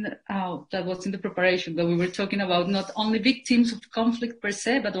talking about, that was in the preparation, that we were talking about not only victims of conflict per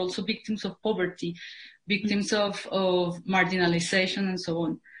se, but also victims of poverty, victims of marginalization and so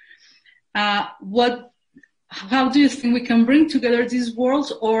on. How do you think we can bring together these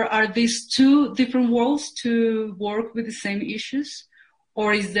worlds, or are these two different worlds to work with the same issues?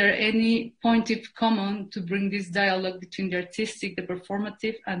 Or is there any point of common to bring this dialogue between the artistic, the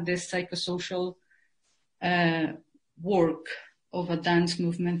performative, and the psychosocial work of a dance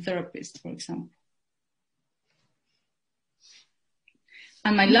movement therapist, for example?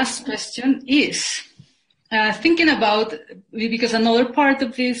 And my last question is, thinking about, because another part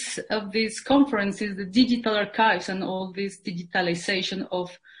of this conference is the digital archives and all this digitalization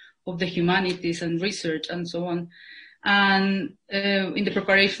of the humanities and research and so on. And in the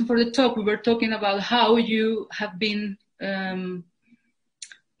preparation for the talk, we were talking about how you have been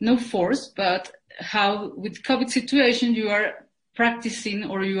no forced, but how with COVID situation you are practicing,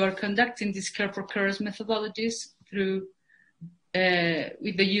 or you are conducting these care for carers methodologies through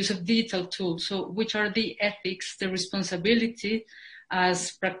with the use of digital tools. So which are the ethics, the responsibility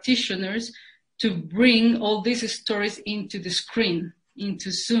as practitioners to bring all these stories into the screen,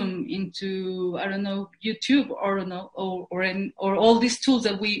 into Zoom, into, I don't know, YouTube, or all these tools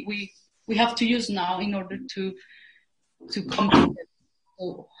that we have to use now in order to come together.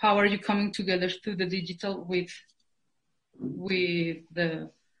 So how are you coming together through the digital with the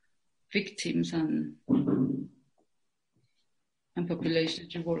victims and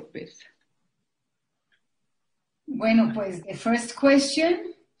populations you work with? Bueno, pues the first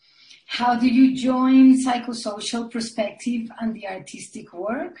question, how do you join psychosocial perspective and the artistic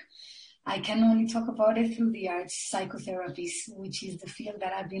work? I can only talk about it through the arts psychotherapies, which is the field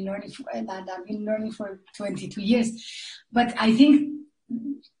that I've been learning for 22 years. But I think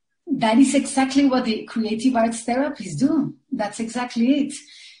that is exactly what the creative arts therapies do. That's exactly it.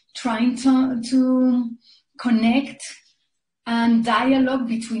 Trying to connect and dialogue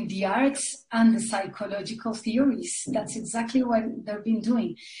between the arts and the psychological theories. That's exactly what they've been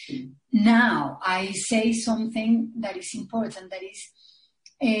doing. Now, I say something that is important, that is,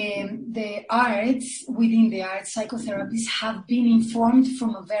 the arts, within the arts psychotherapies, have been informed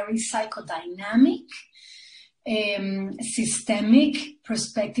from a very psychodynamic, systemic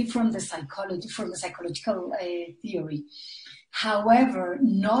perspective from the psychological theory. However,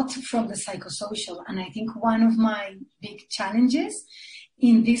 not from the psychosocial. And I think one of my big challenges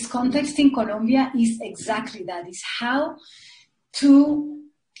in this context in Colombia is exactly that, is how to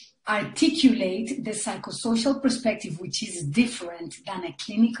articulate the psychosocial perspective, which is different than a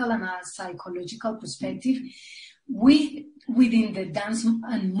clinical and a psychological perspective, within the dance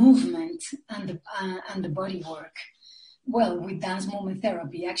and movement and the body work. Well, with dance movement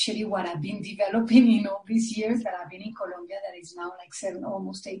therapy, actually what I've been developing in all these years that I've been in Colombia, that is now like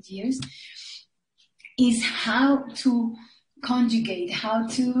almost 8 years, is how to conjugate, how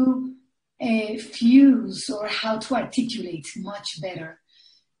to fuse, or how to articulate much better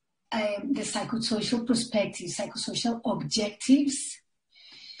the psychosocial perspective, psychosocial objectives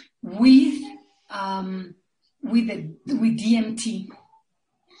with DMT,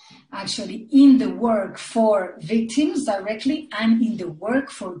 actually, in the work for victims directly and in the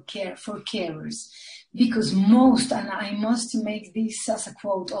work for carers. Because most, and I must make this as a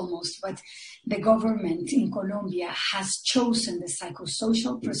quote almost, but the government in Colombia has chosen the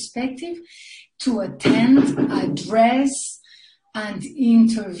psychosocial perspective to attend, address, and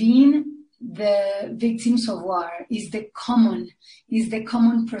intervene the victims of war. Is the common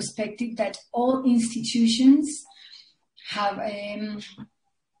perspective that all institutions have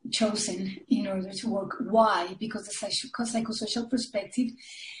chosen in order to work. Why? Because the psychosocial perspective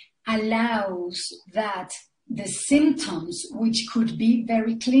allows that the symptoms, which could be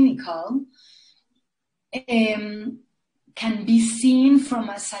very clinical, can be seen from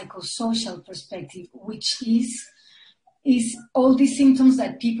a psychosocial perspective, which is all these symptoms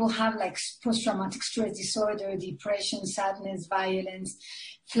that people have, like post-traumatic stress disorder, depression, sadness, violence,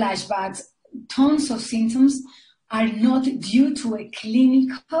 flashbacks, tons of symptoms are not due to a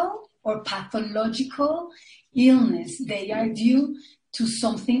clinical or pathological illness. They are due to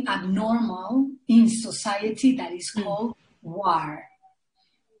something abnormal in society that is called war.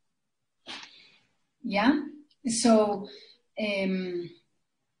 Yeah? So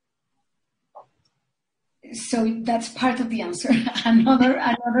that's part of the answer.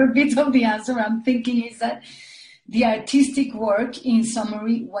 Another bit of the answer I'm thinking is that the artistic work, in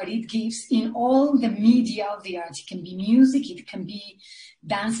summary, what it gives in all the media of the art, it can be music, it can be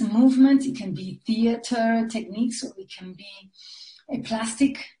dance and movement, it can be theater techniques, or it can be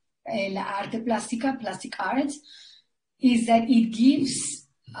plastic, la arte plástica, plastic art, is that it gives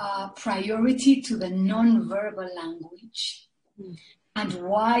priority to the non-verbal language. And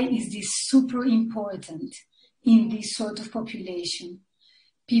why is this super important in this sort of population?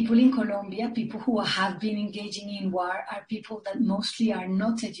 People in Colombia, people who have been engaging in war, are people that mostly are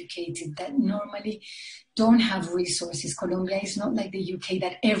not educated, that normally don't have resources. Colombia is not like the UK,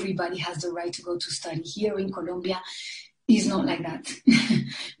 that everybody has the right to go to study. Here in Colombia, is not like that.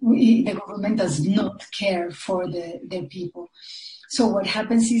 The government does not care for their people. So what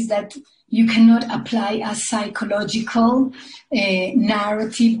happens is that you cannot apply a psychological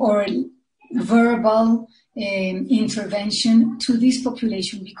narrative or verbal intervention to this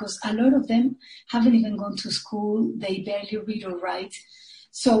population, because a lot of them haven't even gone to school. They barely read or write.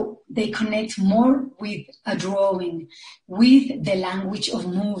 So they connect more with a drawing, with the language of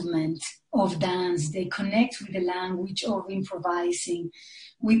movement, of dance. They connect with the language of improvising,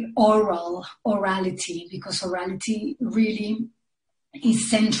 with orality, because orality really is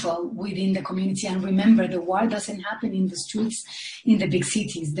central within the community. And remember, the war doesn't happen in the streets in the big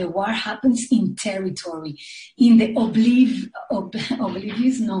cities. The war happens in territory, in the olvidados.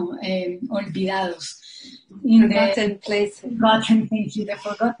 In forgotten places. The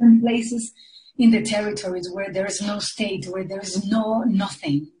forgotten places in the territories where there is no state, where there is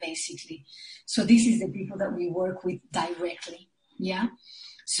nothing, basically. So this is the people that we work with directly. Yeah.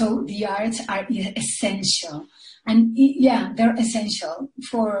 So the arts are essential. And they're essential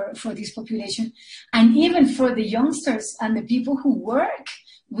for this population, and even for the youngsters and the people who work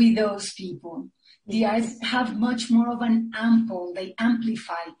with those people. The arts have much more of they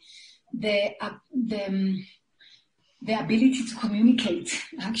amplify the ability to communicate,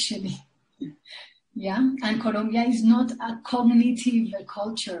 actually. Yeah, and Colombia is not a cognitive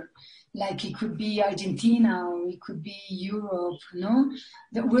culture. Like it could be Argentina or it could be Europe, no?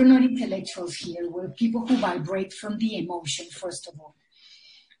 That we're not intellectuals here. We're people who vibrate from the emotion, first of all.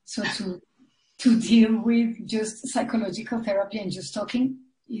 So to deal with just psychological therapy and just talking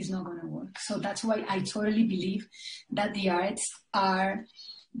is not going to work. So that's why I totally believe that the arts are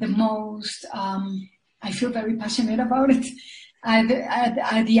the most, I feel very passionate about it,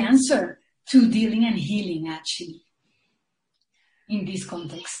 are the answer to dealing and healing, actually, in this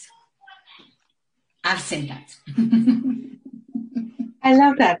context. I've said that. I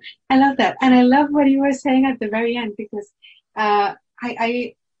love that. And I love what you were saying at the very end, because I'm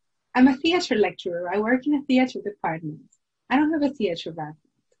a theater lecturer. I work in a theater department. I don't have a theater background.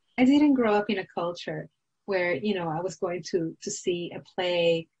 I didn't grow up in a culture where, I was going to see a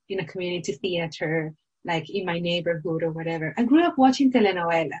play in a community theater, like in my neighborhood or whatever. I grew up watching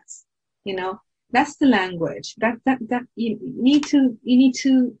telenovelas. That's the language that you need to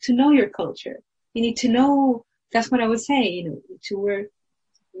know your culture. You need to know, that's what I would say, to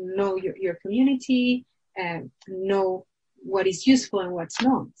know your community and know what is useful and what's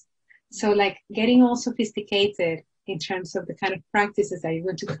not. So like getting all sophisticated in terms of the kind of practices that you're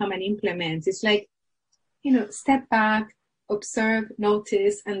going to come and implement. It's like, step back, observe,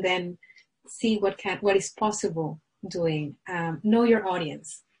 notice, and then see what is possible doing. Know your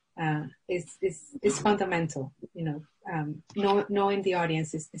audience. Is fundamental, knowing the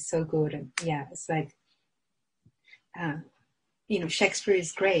audience is so good. And yeah, it's like, Shakespeare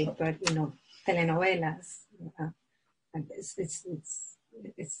is great, but, telenovelas,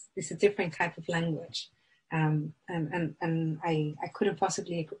 it's a different type of language. And I couldn't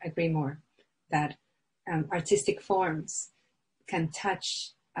possibly agree more that, artistic forms can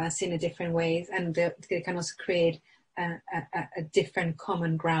touch us in a different ways, and they can also create a different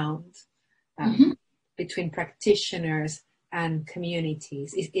common ground between practitioners and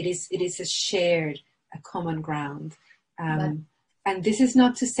communities. It is a common ground. And this is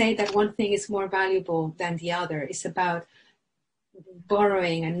not to say that one thing is more valuable than the other. It's about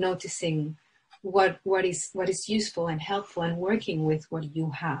borrowing and noticing what is useful and helpful, and working with what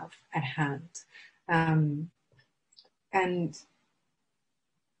you have at hand. And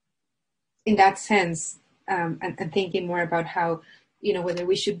in that sense, and thinking more about how, whether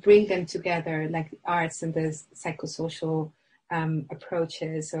we should bring them together, like the arts and the psychosocial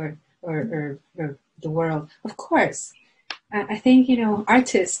approaches or the world. Of course, I think,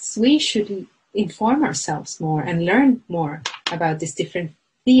 artists, we should inform ourselves more and learn more about these different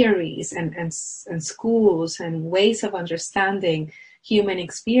theories and schools and ways of understanding human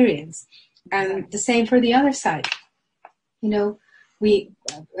experience. And the same for the other side. We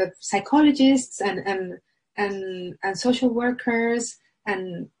psychologists and social workers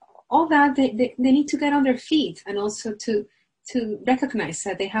and all that, they need to get on their feet, and also to recognize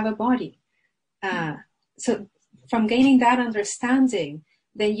that they have a body. So from gaining that understanding,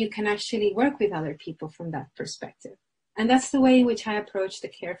 then you can actually work with other people from that perspective. And that's the way in which I approach the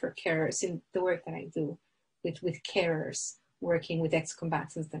care for carers in the work that I do with carers working with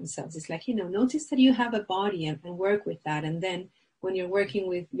ex-combatants themselves. It's like, notice that you have a body and work with that. And then when you're working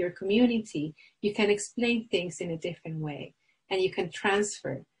with your community, you can explain things in a different way, and you can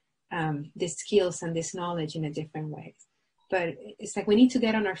transfer these skills and this knowledge in a different way. But it's like we need to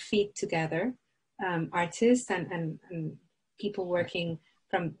get on our feet together, artists and people working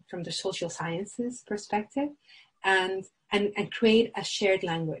from the social sciences perspective, and create a shared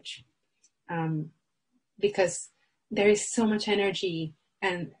language, because there is so much energy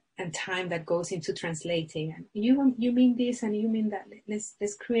and time that goes into translating. And you mean this and you mean that.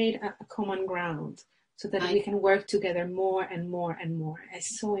 Let's create a common ground so that we can work together more and more and more.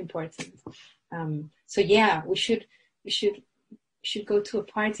 It's so important. So yeah, we should go to a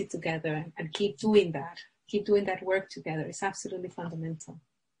party together and keep doing that work together. It's absolutely fundamental.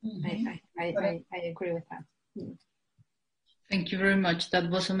 I agree with that. Thank you very much. That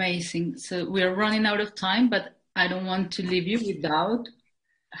was amazing. So we are running out of time, but I don't want to leave you without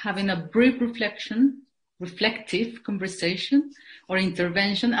having a brief reflective conversation or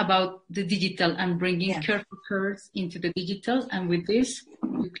intervention about the digital and bringing care for carers into the digital. And with this,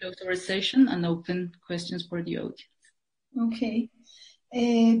 we close our session and open questions for the audience. Okay.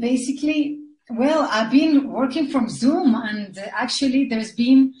 Basically, well, I've been working from Zoom, and actually there's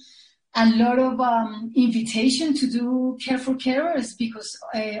been a lot of invitation to do care for carers, because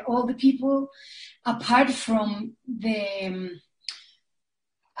all the people, apart from the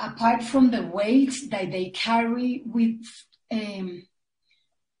weight that they carry with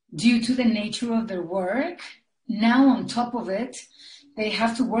due to the nature of their work, now on top of it, they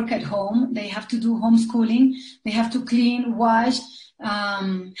have to work at home. They have to do homeschooling. They have to clean, wash,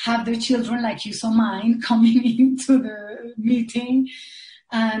 have their children, like you saw mine, coming into the meeting.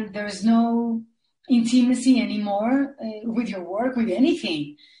 And there's no intimacy anymore with your work, with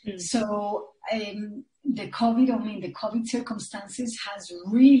anything. So the COVID circumstances has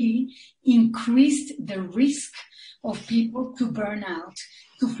really increased the risk of people to burn out,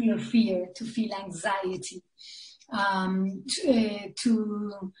 to feel fear, to feel anxiety,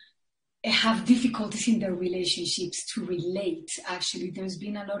 to have difficulties in their relationships, to relate. Actually, there's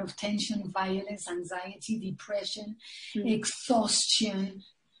been a lot of tension, violence, anxiety, depression, exhaustion,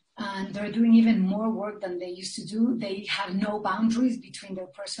 and they're doing even more work than they used to do. They have no boundaries between their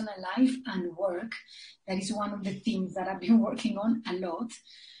personal life and work. That is one of the things that I've been working on a lot.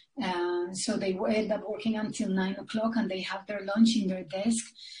 So they end up working until 9 o'clock and they have their lunch in their desk,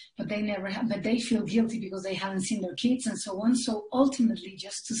 but they feel guilty because they haven't seen their kids and so on. So ultimately,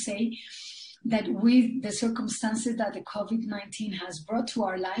 just to say that with the circumstances that the COVID-19 has brought to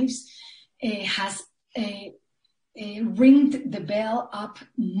our lives, has ringed the bell up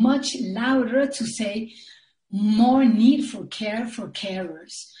much louder to say more need for care for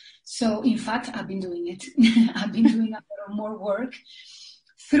carers. So in fact, I've been doing it. I've been doing a lot of more work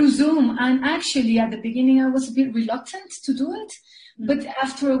through Zoom. And actually at the beginning, I was a bit reluctant to do it. But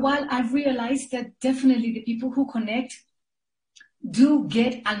after a while, I've realized that definitely the people who connect do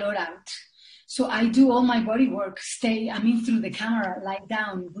get a lot out. So I do all my body work, through the camera, lie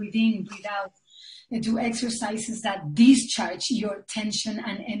down, breathe in, breathe out, do exercises that discharge your tension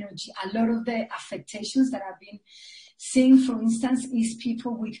and energy. A lot of the affectations that I've been seeing, for instance, is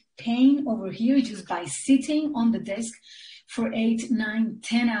people with pain over here just by sitting on the desk for 8, 9,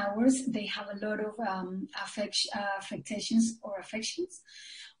 10 hours. They have a lot of affections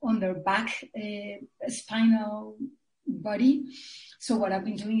on their back, spinal body. So what I've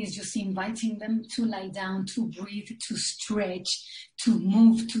been doing is just inviting them to lie down, to breathe, to stretch, to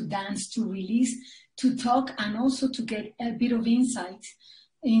move, to dance, to release, to talk, and also to get a bit of insight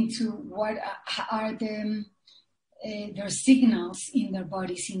into what are their signals in their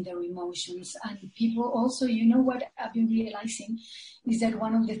bodies, in their emotions. And people also, what I've been realizing is that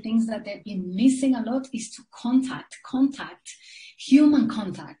one of the things that they've been missing a lot is to contact, human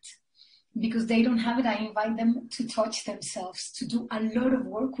contact, because they don't have it. I invite them to touch themselves, to do a lot of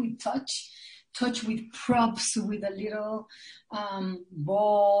work with touch with props, with a little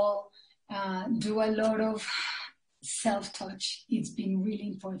ball, do a lot of self-touch. It's been really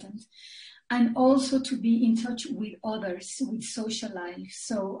important. And also to be in touch with others, with social life.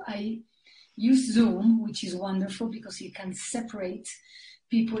 So I use Zoom, which is wonderful because you can separate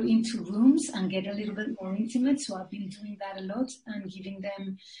people into rooms and get a little bit more intimate. So I've been doing that a lot and giving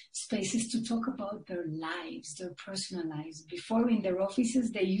them spaces to talk about their lives, their personal lives. Before in their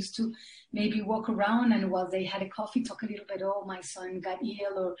offices, they used to maybe walk around and while they had a coffee, talk a little bit, oh, my son got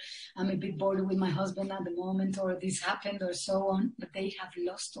ill, or I'm a bit bored with my husband at the moment, or this happened, or so on. But they have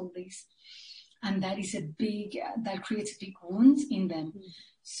lost all this. And that is that creates a big wound in them.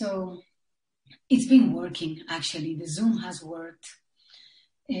 So it's been working, actually. The Zoom has worked.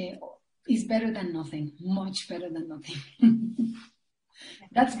 It's better than nothing, much better than nothing.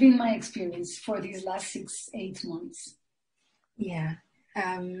 That's been my experience for these last 6-8 months. Yeah,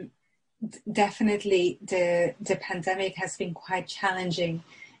 definitely the pandemic has been quite challenging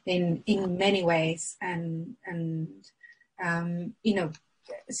in many ways. And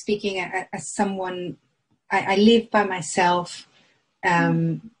speaking as someone, I live by myself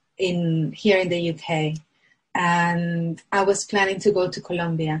here in the UK, and I was planning to go to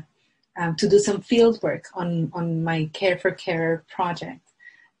Colombia to do some field work on my Care for Carer project,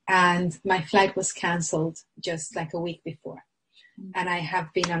 and my flight was cancelled just like a week before, and I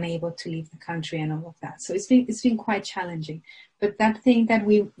have been unable to leave the country and all of that. So it's been quite challenging. But that thing that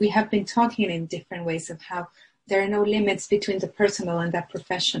we have been talking in different ways of how there are no limits between the personal and the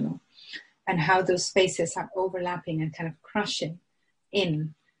professional, and how those spaces are overlapping and kind of crushing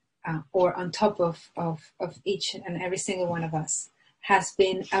in or on top of each and every single one of us has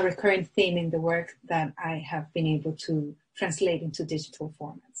been a recurring theme in the work that I have been able to translate into digital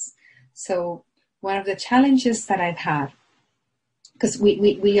formats. So one of the challenges that I've had, because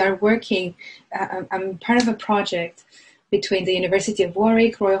we are working, I'm part of a project between the University of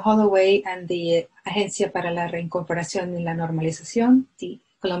Warwick, Royal Holloway, and the Agencia para la Reincorporación y la Normalización, the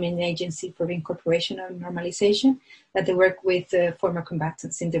Colombian Agency for Reincorporation and Normalization, that they work with former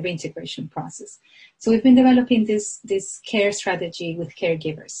combatants in the reintegration process. So we've been developing this care strategy with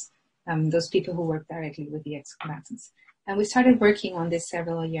caregivers, those people who work directly with the ex-combatants. And we started working on this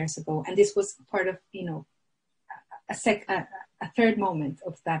several years ago, and this was part of, a third moment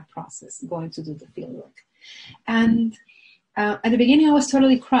of that process, going to do the field work. And at the beginning, I was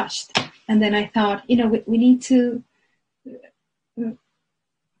totally crushed. And then I thought, we need to,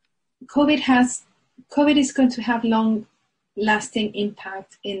 COVID is going to have long-lasting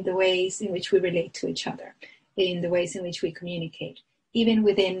impact in the ways in which we relate to each other, in the ways in which we communicate, even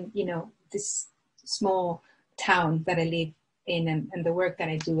within, this small town that I live in and the work that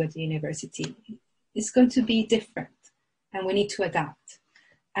I do at the university. It's going to be different, and we need to adapt.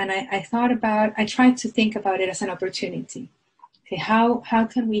 And I tried to think about it as an opportunity. Okay, how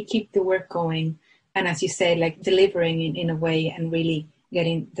can we keep the work going? And as you say, like delivering in a way and really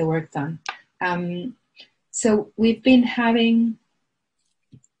getting the work done. So we've been having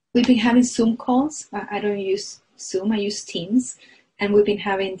Zoom calls. I don't use Zoom, I use Teams. And we've been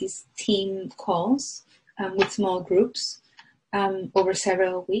having these team calls with small groups over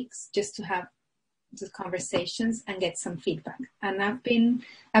several weeks, just to have the conversations and get some feedback. And I've been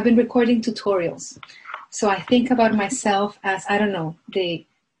recording tutorials. So I think about myself as, I don't know, you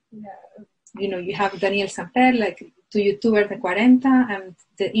have Daniel Samper, like the YouTuber de 40 and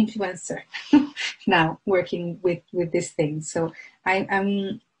the influencer now working with this thing. So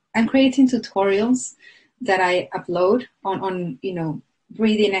I'm creating tutorials that I upload on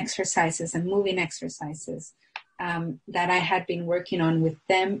breathing exercises and moving exercises that I had been working on with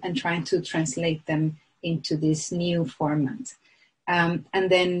them and trying to translate them into this new format. And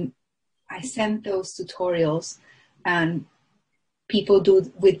then I send those tutorials and people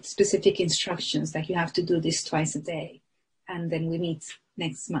do with specific instructions, like you have to do this twice a day. And then we meet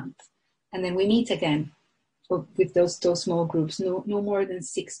next month. And then we meet again with those small groups, no more than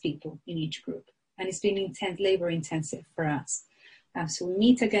 6 people in each group. And it's been labor intensive for us. So we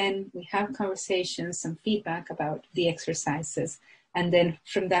meet again, we have conversations, some feedback about the exercises. And then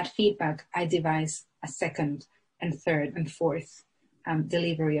from that feedback, I devise a second and third and fourth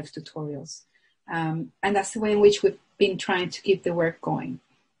delivery of tutorials. And that's the way in which we've been trying to keep the work going.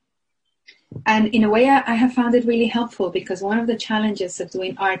 And in a way, I have found it really helpful, because one of the challenges of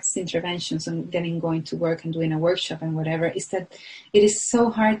doing arts interventions and getting going to work and doing a workshop and whatever is that it is so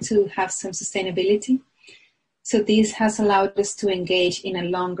hard to have some sustainability. So this has allowed us to engage in a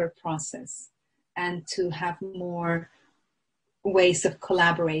longer process and to have more ways of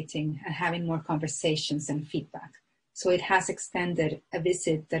collaborating and having more conversations and feedback. So it has extended a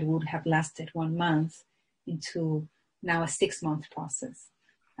visit that would have lasted 1 month into now a 6-month process.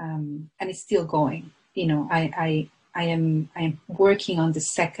 And it's still going. I am working on the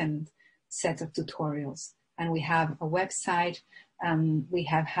second set of tutorials, and we have a website. We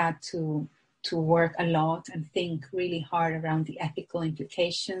have had to work a lot and think really hard around the ethical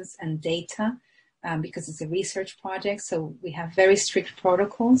implications and data, because it's a research project. So we have very strict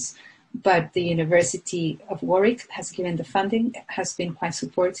protocols, but the University of Warwick has given the funding, has been quite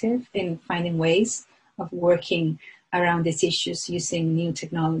supportive in finding ways of working around these issues using new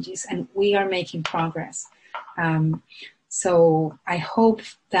technologies, and we are making progress. So I hope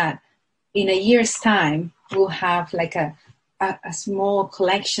that in a year's time, we'll have like a small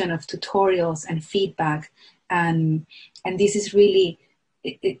collection of tutorials and feedback. And this is really,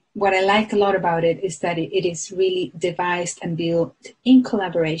 what I like a lot about it is that it is really devised and built in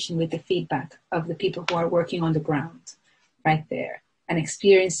collaboration with the feedback of the people who are working on the ground right there and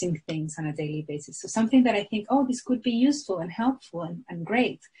experiencing things on a daily basis. So something that I think, this could be useful and helpful and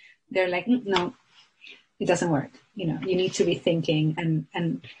great. They're like, no, it doesn't work. You need to be thinking,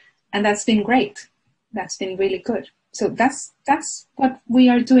 and that's been great. That's been really good. So that's what we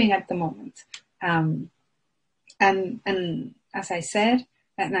are doing at the moment. And as I said,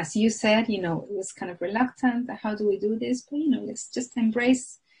 and as you said, it was kind of reluctant. How do we do this? But, let's just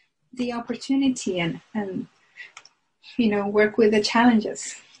embrace the opportunity and work with the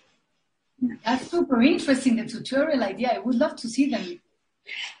challenges. That's super interesting, the tutorial idea. I would love to see them.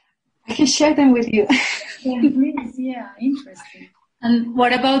 I can share them with you. Yeah, please. Yeah, interesting. And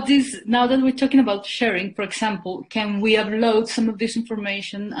what about this, now that we're talking about sharing, for example, can we upload some of this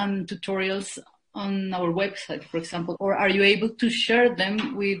information and tutorials on our website, for example, or are you able to share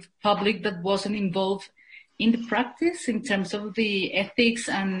them with public that wasn't involved in the practice in terms of the ethics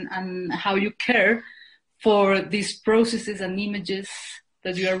and how you care for these processes and images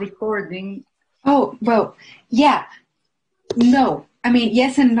that you are recording? Oh, well, yeah. No. I mean,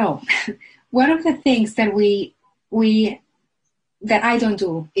 yes and no. One of the things that that I don't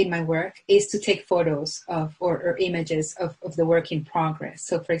do in my work is to take photos of or images of the work in progress.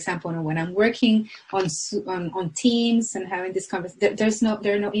 So, for example, when I'm working on Teams and having this conversation,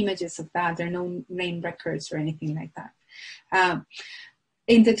 there are no images of that. There are no name records or anything like that.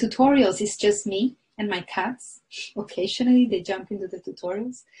 In the tutorials, it's just me and my cats. Occasionally they jump into the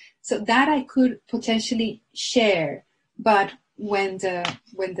tutorials. So that I could potentially share, but when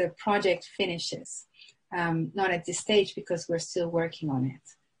the project finishes, not at this stage because we're still working on it.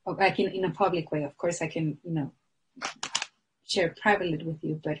 Like in a public way, of course, I can, share privately with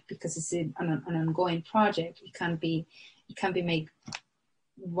you, but because it's an ongoing project, it can be made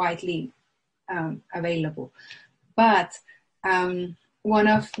widely available. But one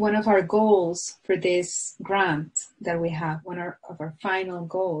of our goals for this grant that we have, one of our final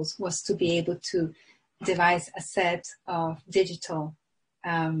goals, was to be able to devise a set of digital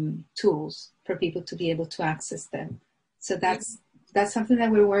tools for people to be able to access them. So that's something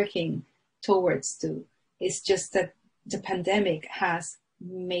that we're working towards too. It's just that the pandemic has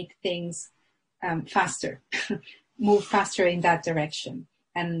made things faster, move faster in that direction,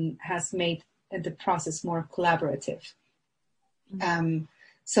 and has made the process more collaborative.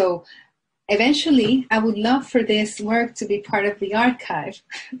 So eventually I would love for this work to be part of the archive,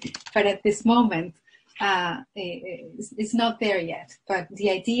 but at this moment it's not there yet. But the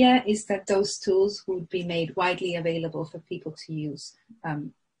idea is that those tools would be made widely available for people to use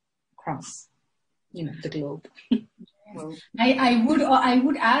across the globe. I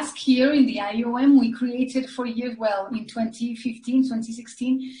would ask here in the IOM, we created for years, in 2015,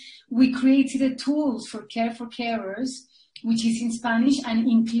 2016, we created a tools for care for carers, which is in Spanish and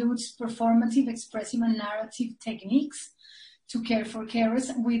includes performative, expressive and narrative techniques to care for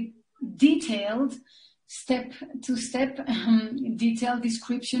carers with detailed step-to-step detailed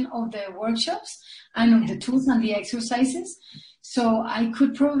description of the workshops and of the tools and the exercises. So I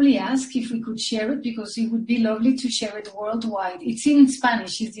could probably ask if we could share it, because it would be lovely to share it worldwide. It's in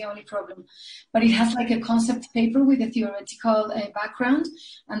Spanish is the only problem, but it has like a concept paper with a theoretical background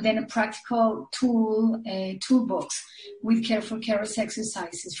and then a practical toolbox with care for carers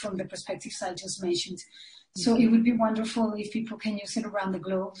exercises from the perspectives I just mentioned. So it would be wonderful if people can use it around the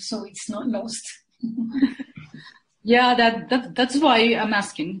globe so it's not lost. Yeah, that's why I'm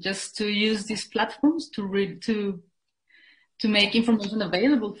asking, just to use these platforms to make information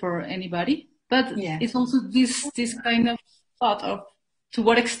available for anybody. But it's also this kind of thought of to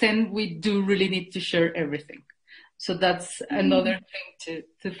what extent we do really need to share everything. So that's another thing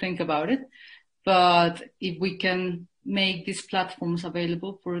to think about it. But if we can make these platforms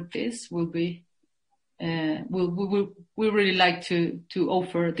available for this, we really like to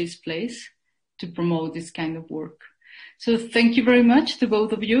offer this place to promote this kind of work. So thank you very much to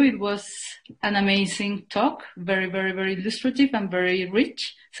both of you. It was an amazing talk, very, very, very illustrative and very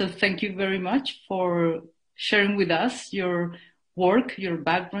rich. So thank you very much for sharing with us your work, your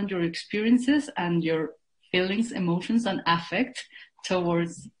background, your experiences, and your feelings, emotions, and affect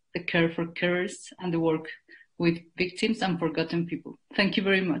towards the care for carers and the work with victims and forgotten people. Thank you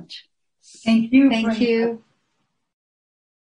very much. Thank you. Thank you.